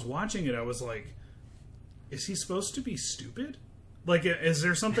time I was watching it, I was like, is he supposed to be stupid? Like, is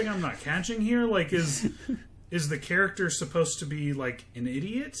there something I'm not catching here? Like, is the character supposed to be like an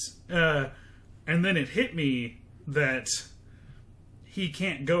idiot? And then it hit me that he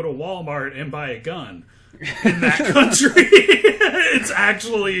can't go to Walmart and buy a gun in that country. It's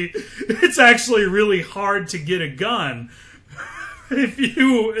actually really hard to get a gun.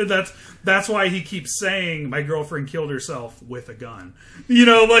 That's why he keeps saying my girlfriend killed herself with a gun.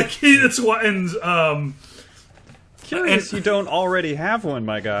 It's what. And curious, you don't already have one,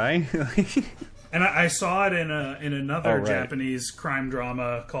 my guy. And I saw it in another Japanese crime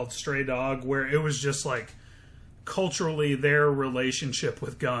drama called Stray Dog, where it was just like culturally their relationship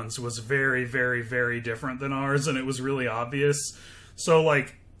with guns was very, very, very different than ours, and it was really obvious. So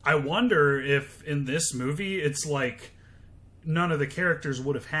like, I wonder if in this movie it's like none of the characters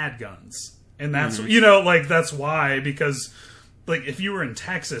would have had guns, and that's that's why, because like if you were in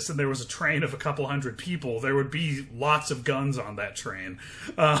Texas and there was a train of a couple hundred people, there would be lots of guns on that train.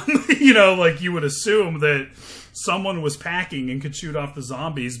 Like you would assume that someone was packing and could shoot off the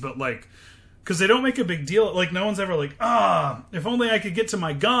zombies, but like, because they don't make a big deal. Like no one's ever like, if only I could get to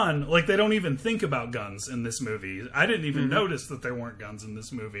my gun. Like they don't even think about guns in this movie. I didn't even notice that there weren't guns in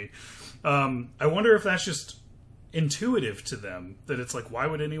this movie. I wonder if that's just intuitive to them, that it's like, why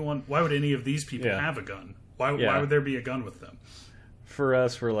would any of these people have a gun? Why would there be a gun with them? For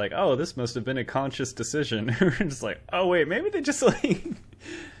us, we're like, oh, this must have been a conscious decision. We're just like, oh wait, maybe they just like,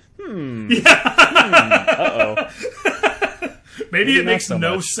 uh-oh. Maybe it not makes so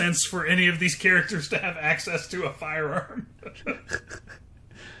no much. sense for any of these characters to have access to a firearm.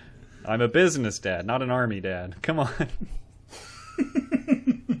 I'm a business dad, not an army dad. Come on.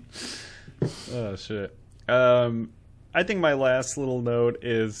 Oh shit. I think my last little note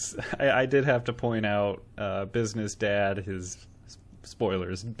is I did have to point out business dad. His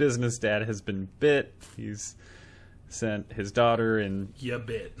spoilers. Business dad has been bit. He's sent his daughter and You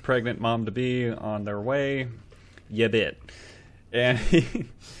bit. pregnant mom to be on their way. You bit. And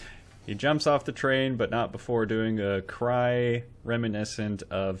he jumps off the train, but not before doing a cry reminiscent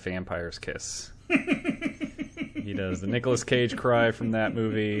of Vampire's Kiss. He does the Nicolas Cage cry from that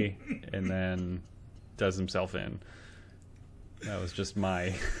movie, and then does himself in. That was just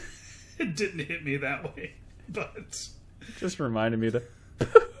my... It didn't hit me that way, but... Just reminded me that...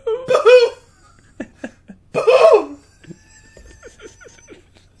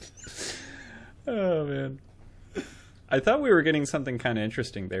 Oh, man. I thought we were getting something kind of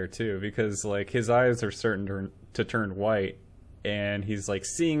interesting there, too, because, like, his eyes are starting to turn white, and he's, like,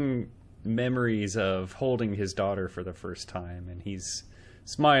 seeing memories of holding his daughter for the first time, and he's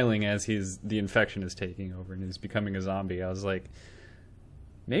smiling as the infection is taking over, and he's becoming a zombie. I was like,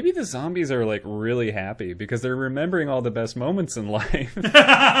 maybe the zombies are, like, really happy, because they're remembering all the best moments in life,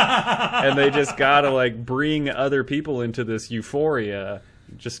 and they just gotta, like, bring other people into this euphoria.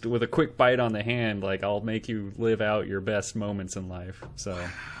 Just with a quick bite on the hand, like, I'll make you live out your best moments in life. So,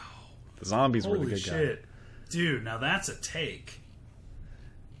 the zombies were the Holy good shit. Dude, now that's a take.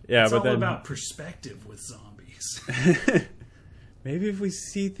 Yeah, It's but all then about perspective with zombies. maybe if we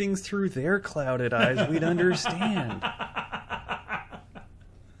see things through their clouded eyes, we'd understand.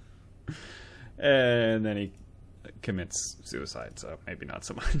 And then he commits suicide, so maybe not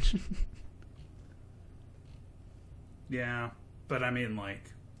so much. Yeah, but I mean,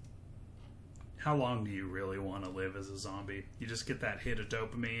 like, how long do you really want to live as a zombie? You just get that hit of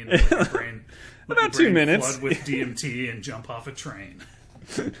dopamine, let your brain, let About your 2 brain minutes. flood with DMT and jump off a train.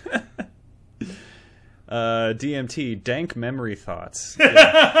 DMT, dank memory thoughts.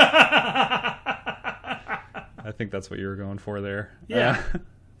 Yeah. I think that's what you were going for there. Yeah,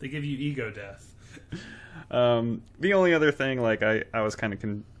 they give you ego death. The only other thing, like, I was kind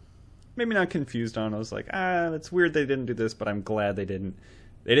of maybe not confused on. I was like, it's weird they didn't do this, but I'm glad they didn't.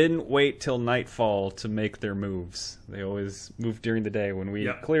 They didn't wait till nightfall to make their moves. They always move during the day when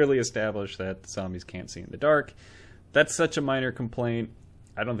we clearly established that zombies can't see in the dark. That's such a minor complaint.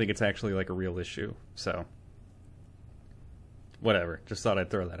 I don't think it's actually, like, a real issue. So, whatever. Just thought I'd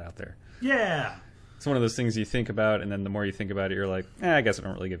throw that out there. Yeah. It's one of those things you think about, and then the more you think about it, you're like, I guess I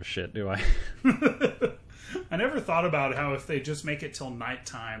don't really give a shit, do I? I never thought about how if they just make it till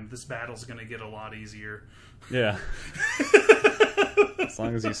nighttime, this battle's going to get a lot easier. Yeah. As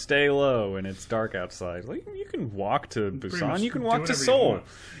long as you stay low and it's dark outside. Like, you can walk to Busan, you can walk to Seoul.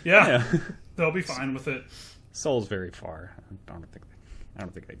 Yeah. They'll be fine with it. Seoul's very far. I don't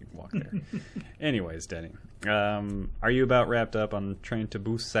think they can walk there. Anyways, Denny, are you about wrapped up on Train to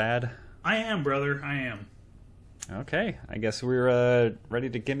Busan? I am, brother. I am. Okay, I guess we're ready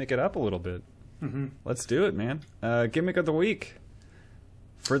to gimmick it up a little bit. Mm-hmm. Let's do it, man. Gimmick of the week.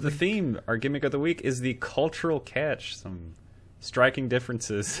 For the theme, our gimmick of the week is the cultural catch. Some striking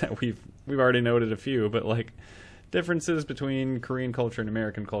differences that we've already noted a few, but, like, differences between Korean culture and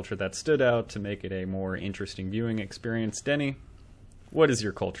American culture that stood out to make it a more interesting viewing experience. Denny, what is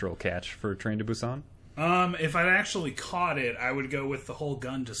your cultural catch for Train to Busan? If I'd actually caught it, I would go with the whole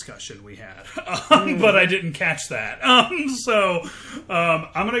gun discussion we had, but I didn't catch that. So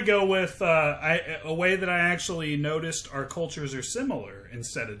I'm going to go with a way that I actually noticed our cultures are similar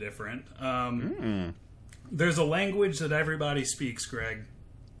instead of different. There's a language that everybody speaks, Greg.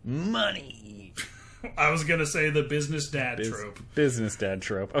 Money. I was going to say the business dad trope. Business dad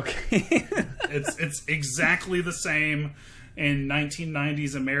trope. Okay. It's exactly the same in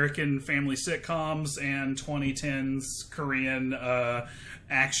 1990s American family sitcoms and 2010s Korean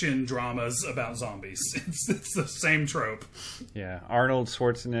action dramas about zombies. It's the same trope. Yeah, Arnold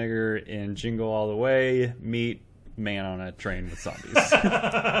Schwarzenegger in Jingle All the Way meet man on a train with zombies.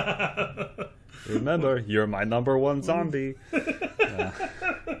 Remember, you're my number one zombie.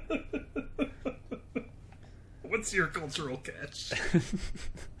 What's your cultural catch?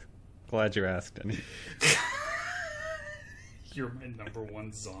 Glad you asked, Denny. You're my number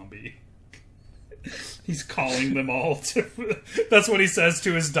one zombie. He's calling them all to... That's what he says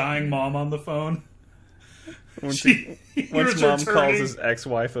to his dying mom on the phone. Once Here's mom her calls turning. his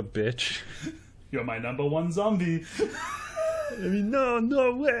ex-wife a bitch. You're my number one zombie. I mean,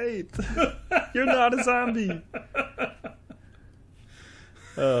 no, wait. You're not a zombie.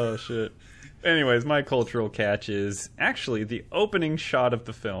 Oh, shit. Anyways, my cultural catch is actually the opening shot of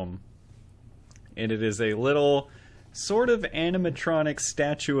the film. And it is a little sort of animatronic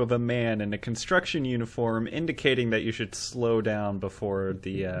statue of a man in a construction uniform indicating that you should slow down before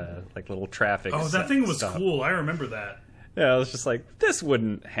the like little traffic that thing was stop. cool. I remember that. Yeah, I was just like, this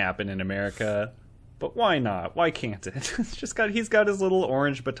wouldn't happen in America. But why not? Why can't it? He's got his little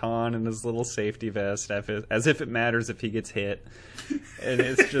orange baton and his little safety vest, as if it matters if he gets hit. And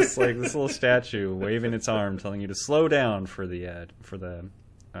it's just like this little statue waving its arm, telling you to slow down for the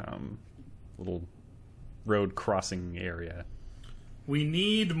little road crossing area. We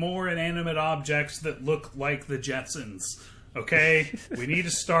need more inanimate objects that look like the Jetsons. Okay, we need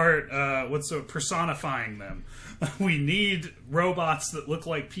to start personifying them. We need robots that look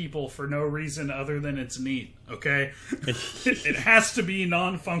like people for no reason other than it's neat. Okay, it has to be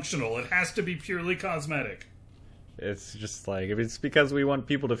non-functional. It has to be purely cosmetic. It's just like, if it's because we want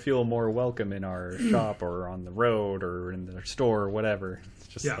people to feel more welcome in our shop or on the road or in the store or whatever. It's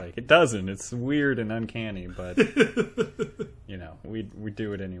just like, it doesn't. It's weird and uncanny, but you know, we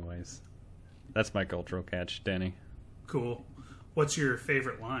do it anyways. That's my cultural catch, Danny. Cool. What's your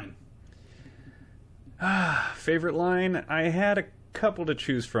favorite line? Favorite line? I had a couple to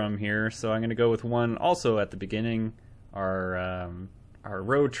choose from here, so I'm going to go with one also at the beginning. Our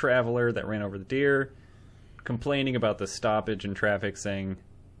road traveler that ran over the deer, complaining about the stoppage in traffic,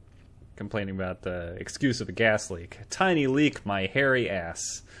 complaining about the excuse of the gas leak. Tiny leak, my hairy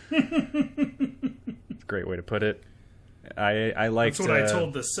ass. Great way to put it. I liked... That's what I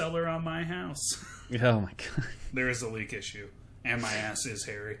told the seller on my house. Oh my god. There is a leak issue. And my ass is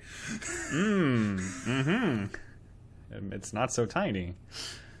hairy. It's not so tiny.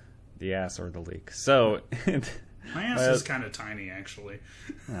 The ass or the leak. So... My ass is kind of tiny, actually.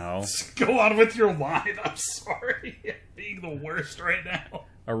 No. Go on with your line. I'm sorry. I'm being the worst right now.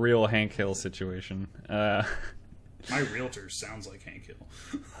 A real Hank Hill situation. My realtor sounds like Hank Hill.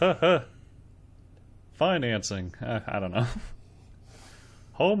 Financing. I don't know.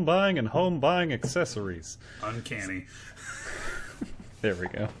 Home buying and home buying accessories. Uncanny. There we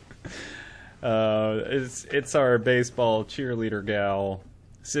go. It's our baseball cheerleader gal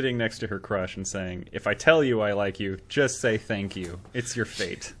sitting next to her crush and saying, "If I tell you I like you, just say thank you. It's your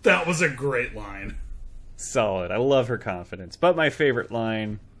fate." That was a great line. Solid. I love her confidence. But my favorite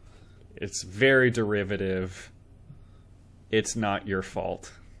line, it's very derivative. It's not your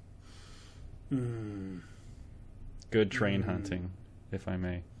fault. Good train hunting, if I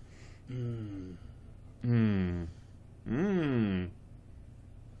may.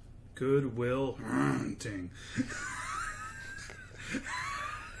 Good will hunting.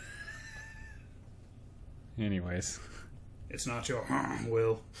 Anyways. It's not your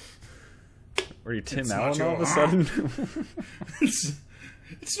will. Were you Tim Allen all of a sudden?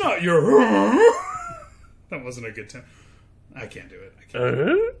 It's not your... That wasn't a good time. I can't do it.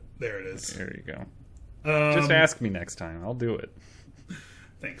 There it is. There you go. Just ask me next time. I'll do it.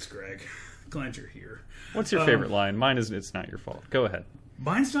 Thanks, Greg. Glad you're here. What's your favorite line? Mine is, "It's not your fault." Go ahead.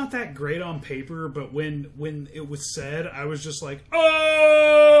 Mine's not that great on paper, but when it was said, I was just like,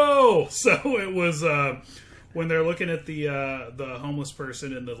 "Oh!" So it was when they're looking at the homeless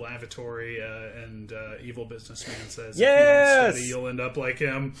person in the lavatory, and evil businessman says, "Yes, if you don't study, you'll end up like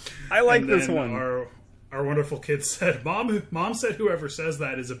him." I like this one. Our wonderful kid said, Mom said whoever says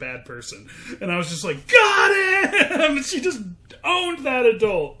that is a bad person. And I was just like, got him! She just owned that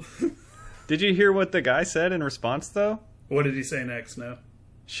adult. Did you hear what the guy said in response, though? What did he say next? No.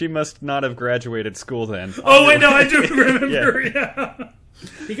 She must not have graduated school then. Oh, wait, no, I do remember. Yeah.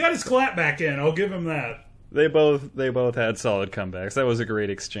 He got his clap back in. I'll give him that. They both had solid comebacks. That was a great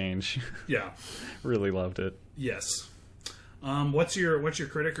exchange. Yeah. Really loved it. Yes. What's your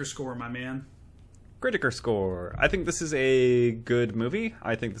Critiker score, my man? Critiker score. I think this is a good movie.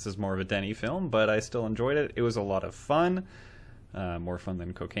 I think this is more of a Denny film, but I still enjoyed it. It was a lot of fun. More fun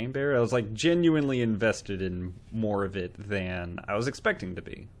than Cocaine Bear. I was like genuinely invested in more of it than I was expecting to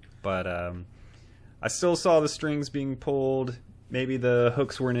be. But I still saw the strings being pulled. Maybe the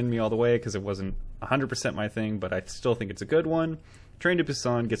hooks weren't in me all the way because it wasn't 100% my thing, but I still think it's a good one. Train to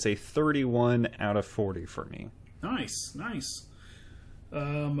Busan gets a 31 out of 40 for me. Nice.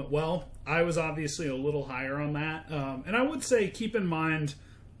 Well, I was obviously a little higher on that. And I would say, keep in mind,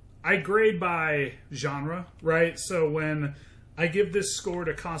 I grade by genre, right? So when I give this score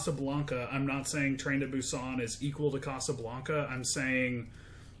to Casablanca, I'm not saying Train to Busan is equal to Casablanca. I'm saying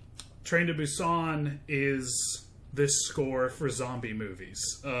Train to Busan is this score for zombie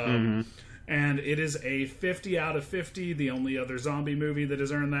movies. And and it is a 50 out of 50. The only other zombie movie that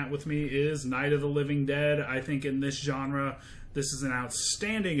has earned that with me is Night of the Living Dead. I think in this genre, this is an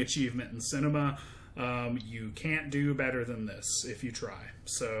outstanding achievement in cinema. You can't do better than this if you try.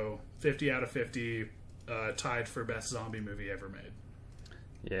 So 50 out of 50, tied for best zombie movie ever made.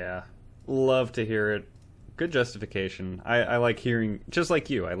 Yeah, love to hear it. Good justification. I like hearing, just like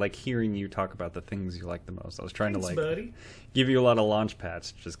you, I like hearing you talk about the things you like the most. I was trying Thanks, to buddy. give you a lot of launch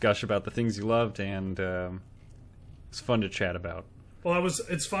pads, just gush about the things you loved, and it's fun to chat about. Well,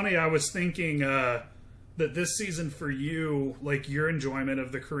 it's funny, I was thinking that this season for you, like your enjoyment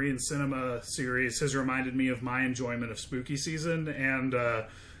of the Korean cinema series has reminded me of my enjoyment of spooky season, and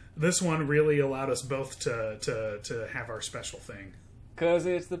this one really allowed us both to have our special thing. Because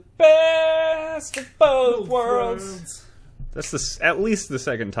it's the best of both worlds. That's at least the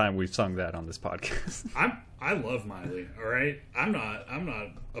second time we've sung that on this podcast. I love Miley, all right? I'm not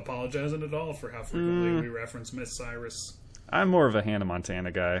apologizing at all for how frequently we reference Miss Cyrus. I'm more of a Hannah Montana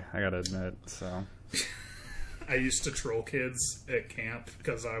guy, I gotta admit, so... I used to troll kids at camp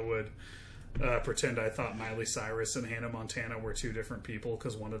because I would pretend I thought Miley Cyrus and Hannah Montana were two different people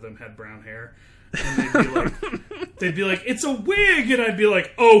because one of them had brown hair. And they'd be like, it's a wig! And I'd be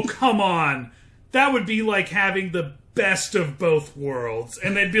like, oh, come on. That would be like having the best of both worlds.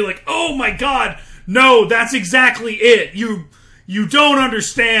 And they'd be like, oh my god, no, that's exactly it. You don't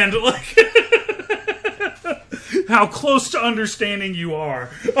understand like how close to understanding you are.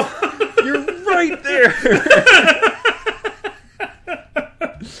 You're right there.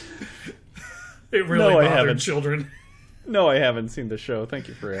 It really bothered children. No, I haven't seen the show. Thank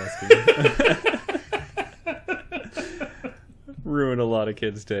you for asking. Ruined a lot of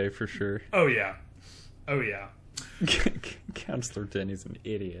kids' day, for sure. Oh, yeah. Oh, yeah. Counselor Denny's an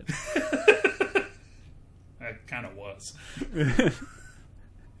idiot. I kind of was. It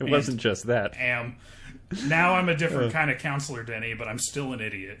wasn't just that. Now I'm a different kind of Counselor Denny, but I'm still an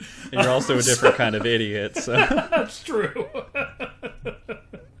idiot. And you're also a different kind of idiot, so... That's true.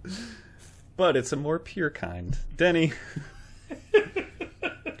 But it's a more pure kind. Denny.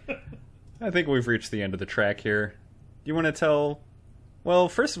 I think we've reached the end of the track here. Do you want to tell... Well,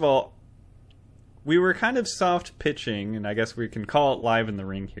 first of all, we were kind of soft pitching, and I guess we can call it live in the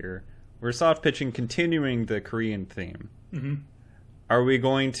ring here. We're soft pitching continuing the Korean theme. Mm-hmm. Are we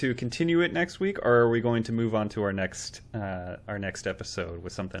going to continue it next week, or are we going to move on to our next episode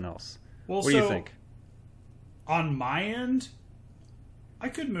with something else? Well, what do you think? On my end, I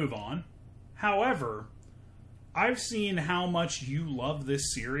could move on. However, I've seen how much you love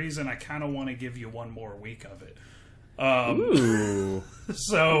this series, and I kind of want to give you one more week of it. Ooh.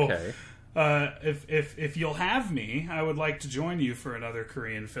 So, okay. If you'll have me, I would like to join you for another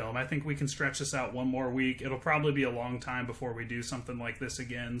Korean film. I think we can stretch this out one more week. It'll probably be a long time before we do something like this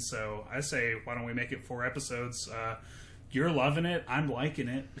again. So I say, why don't we make it 4 episodes? You're loving it. I'm liking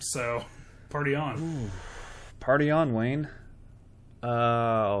it. So party on. Ooh. Party on, Wayne.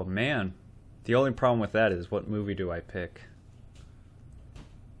 Oh, man. The only problem with that is, what movie do I pick?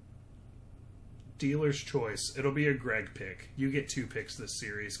 Dealer's choice. It'll be a Greg pick. You get 2 picks this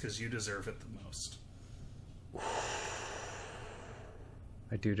series because you deserve it the most.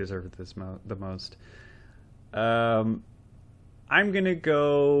 I do deserve it the most. I'm gonna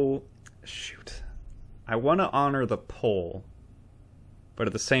go... Shoot. I want to honor the poll, but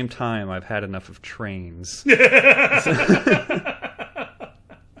at the same time, I've had enough of trains.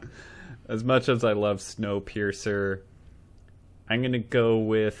 As much as I love Snowpiercer, I'm gonna go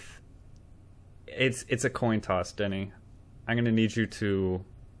with... It's a coin toss, Denny. I'm gonna need you to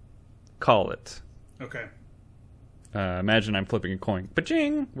call it. Okay. Imagine I'm flipping a coin.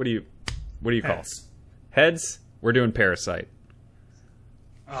 Ba-ching! What do you call? Heads. Heads? We're doing Parasite.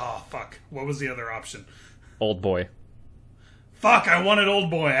 Oh, fuck. What was the other option? Old Boy. Fuck, I wanted Old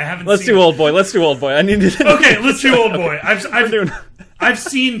Boy. I haven't Let's seen do Old Boy. Let's do Old Boy. I need to... Okay, let's do Old Boy. doing... I've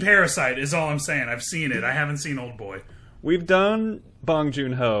seen Parasite, is all I'm saying. I've seen it. I haven't seen Old Boy. We've done Bong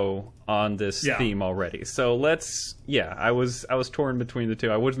Joon-ho on this theme already. So let's... Yeah, I was torn between the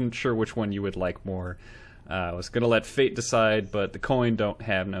two. I wasn't sure which one you would like more. I was going to let fate decide, but the coin don't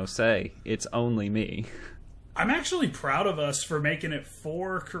have no say. It's only me. I'm actually proud of us for making it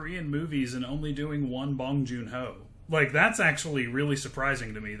 4 Korean movies and only doing 1 Bong Joon-ho. Like, that's actually really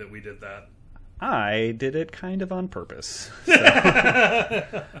surprising to me that we did that. I did it kind of on purpose. So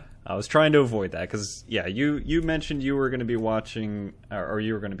I was trying to avoid that, because, yeah, you mentioned you were going to be watching, or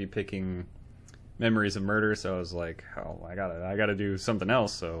you were going to be picking Memories of Murder, so I was like, oh, I gotta do something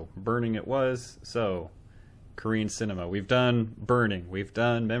else, so Burning it was. So, Korean cinema. We've done Burning. We've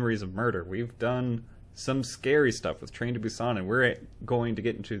done Memories of Murder. We've done some scary stuff with Train to Busan, and we're going to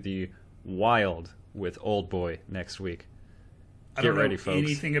get into the wild with Old Boy next week. I don't Get ready, know folks.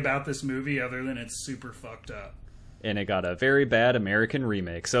 anything about this movie other than it's super fucked up. And it got a very bad American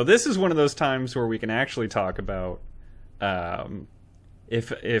remake. So this is one of those times where we can actually talk about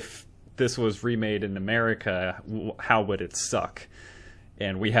if this was remade in America, how would it suck?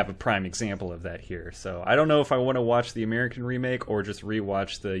 And we have a prime example of that here. So I don't know if I want to watch the American remake or just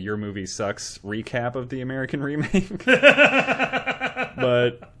rewatch the Your Movie Sucks recap of the American remake.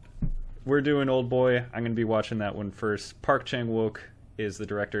 But we're doing Old Boy. I'm going to be watching that one first. Park Chan-wook is the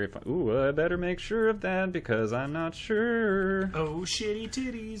director. I better make sure of that because I'm not sure. Oh, shitty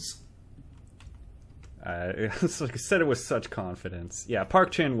titties. It's like I said it with such confidence. Yeah,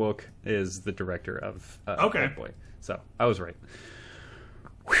 Park Chan-wook is the director of Okay. Old Boy. So I was right.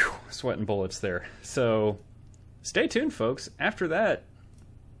 Whew, sweating bullets there. So stay tuned, folks. After that,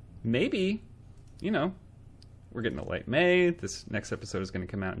 maybe, we're getting to late May. This next episode is going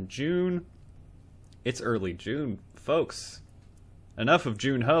to come out in June. It's early June, folks. Enough of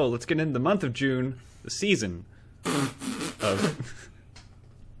June Ho. Let's get into the month of June, the season of...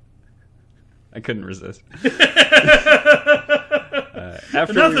 I couldn't resist. Enough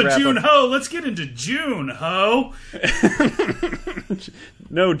of June Ho. Let's get into June Ho.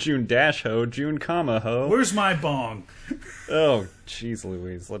 No June dash Ho, June comma Ho. Where's my bong? Oh, jeez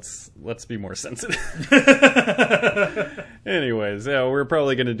Louise. Let's be more sensitive. Anyways, yeah, we're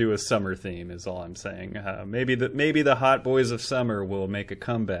probably going to do a summer theme is all I'm saying. Maybe the Hot Boys of Summer will make a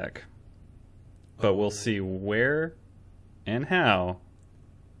comeback. But we'll see where and how.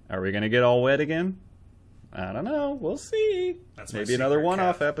 Are we going to get all wet again? I don't know. We'll see. That's my maybe another secret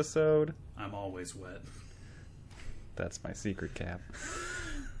one-off cap. episode. I'm always wet. That's my secret cap.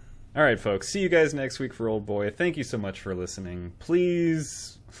 All right, folks. See you guys next week for Old Boy. Thank you so much for listening.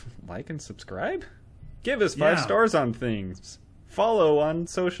 Please like and subscribe. Give us 5 stars on things. Follow on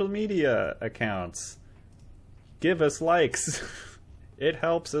social media accounts. Give us likes. It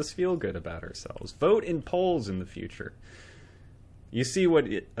helps us feel good about ourselves. Vote in polls in the future. You see what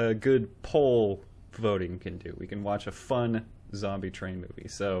a good poll voting can do. We can watch a fun zombie train movie.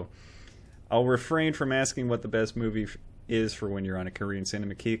 So I'll refrain from asking what the best movie is for when you're on a Korean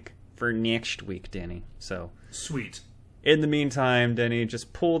cinema kick for next week, Denny. So Sweet. in the meantime, Denny,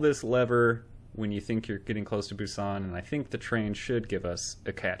 just pull this lever when you think you're getting close to Busan, and I think the train should give us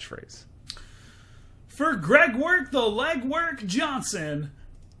a catchphrase. For Greg Work, the Legwork Johnson,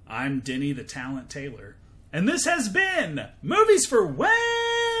 I'm Denny the Talent Taylor. And this has been Movies for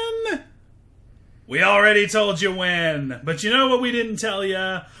When! We already told you when, but you know what we didn't tell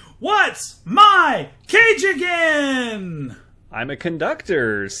you? What's my cage again? I'm a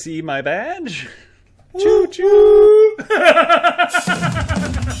conductor. See my badge? Choo choo!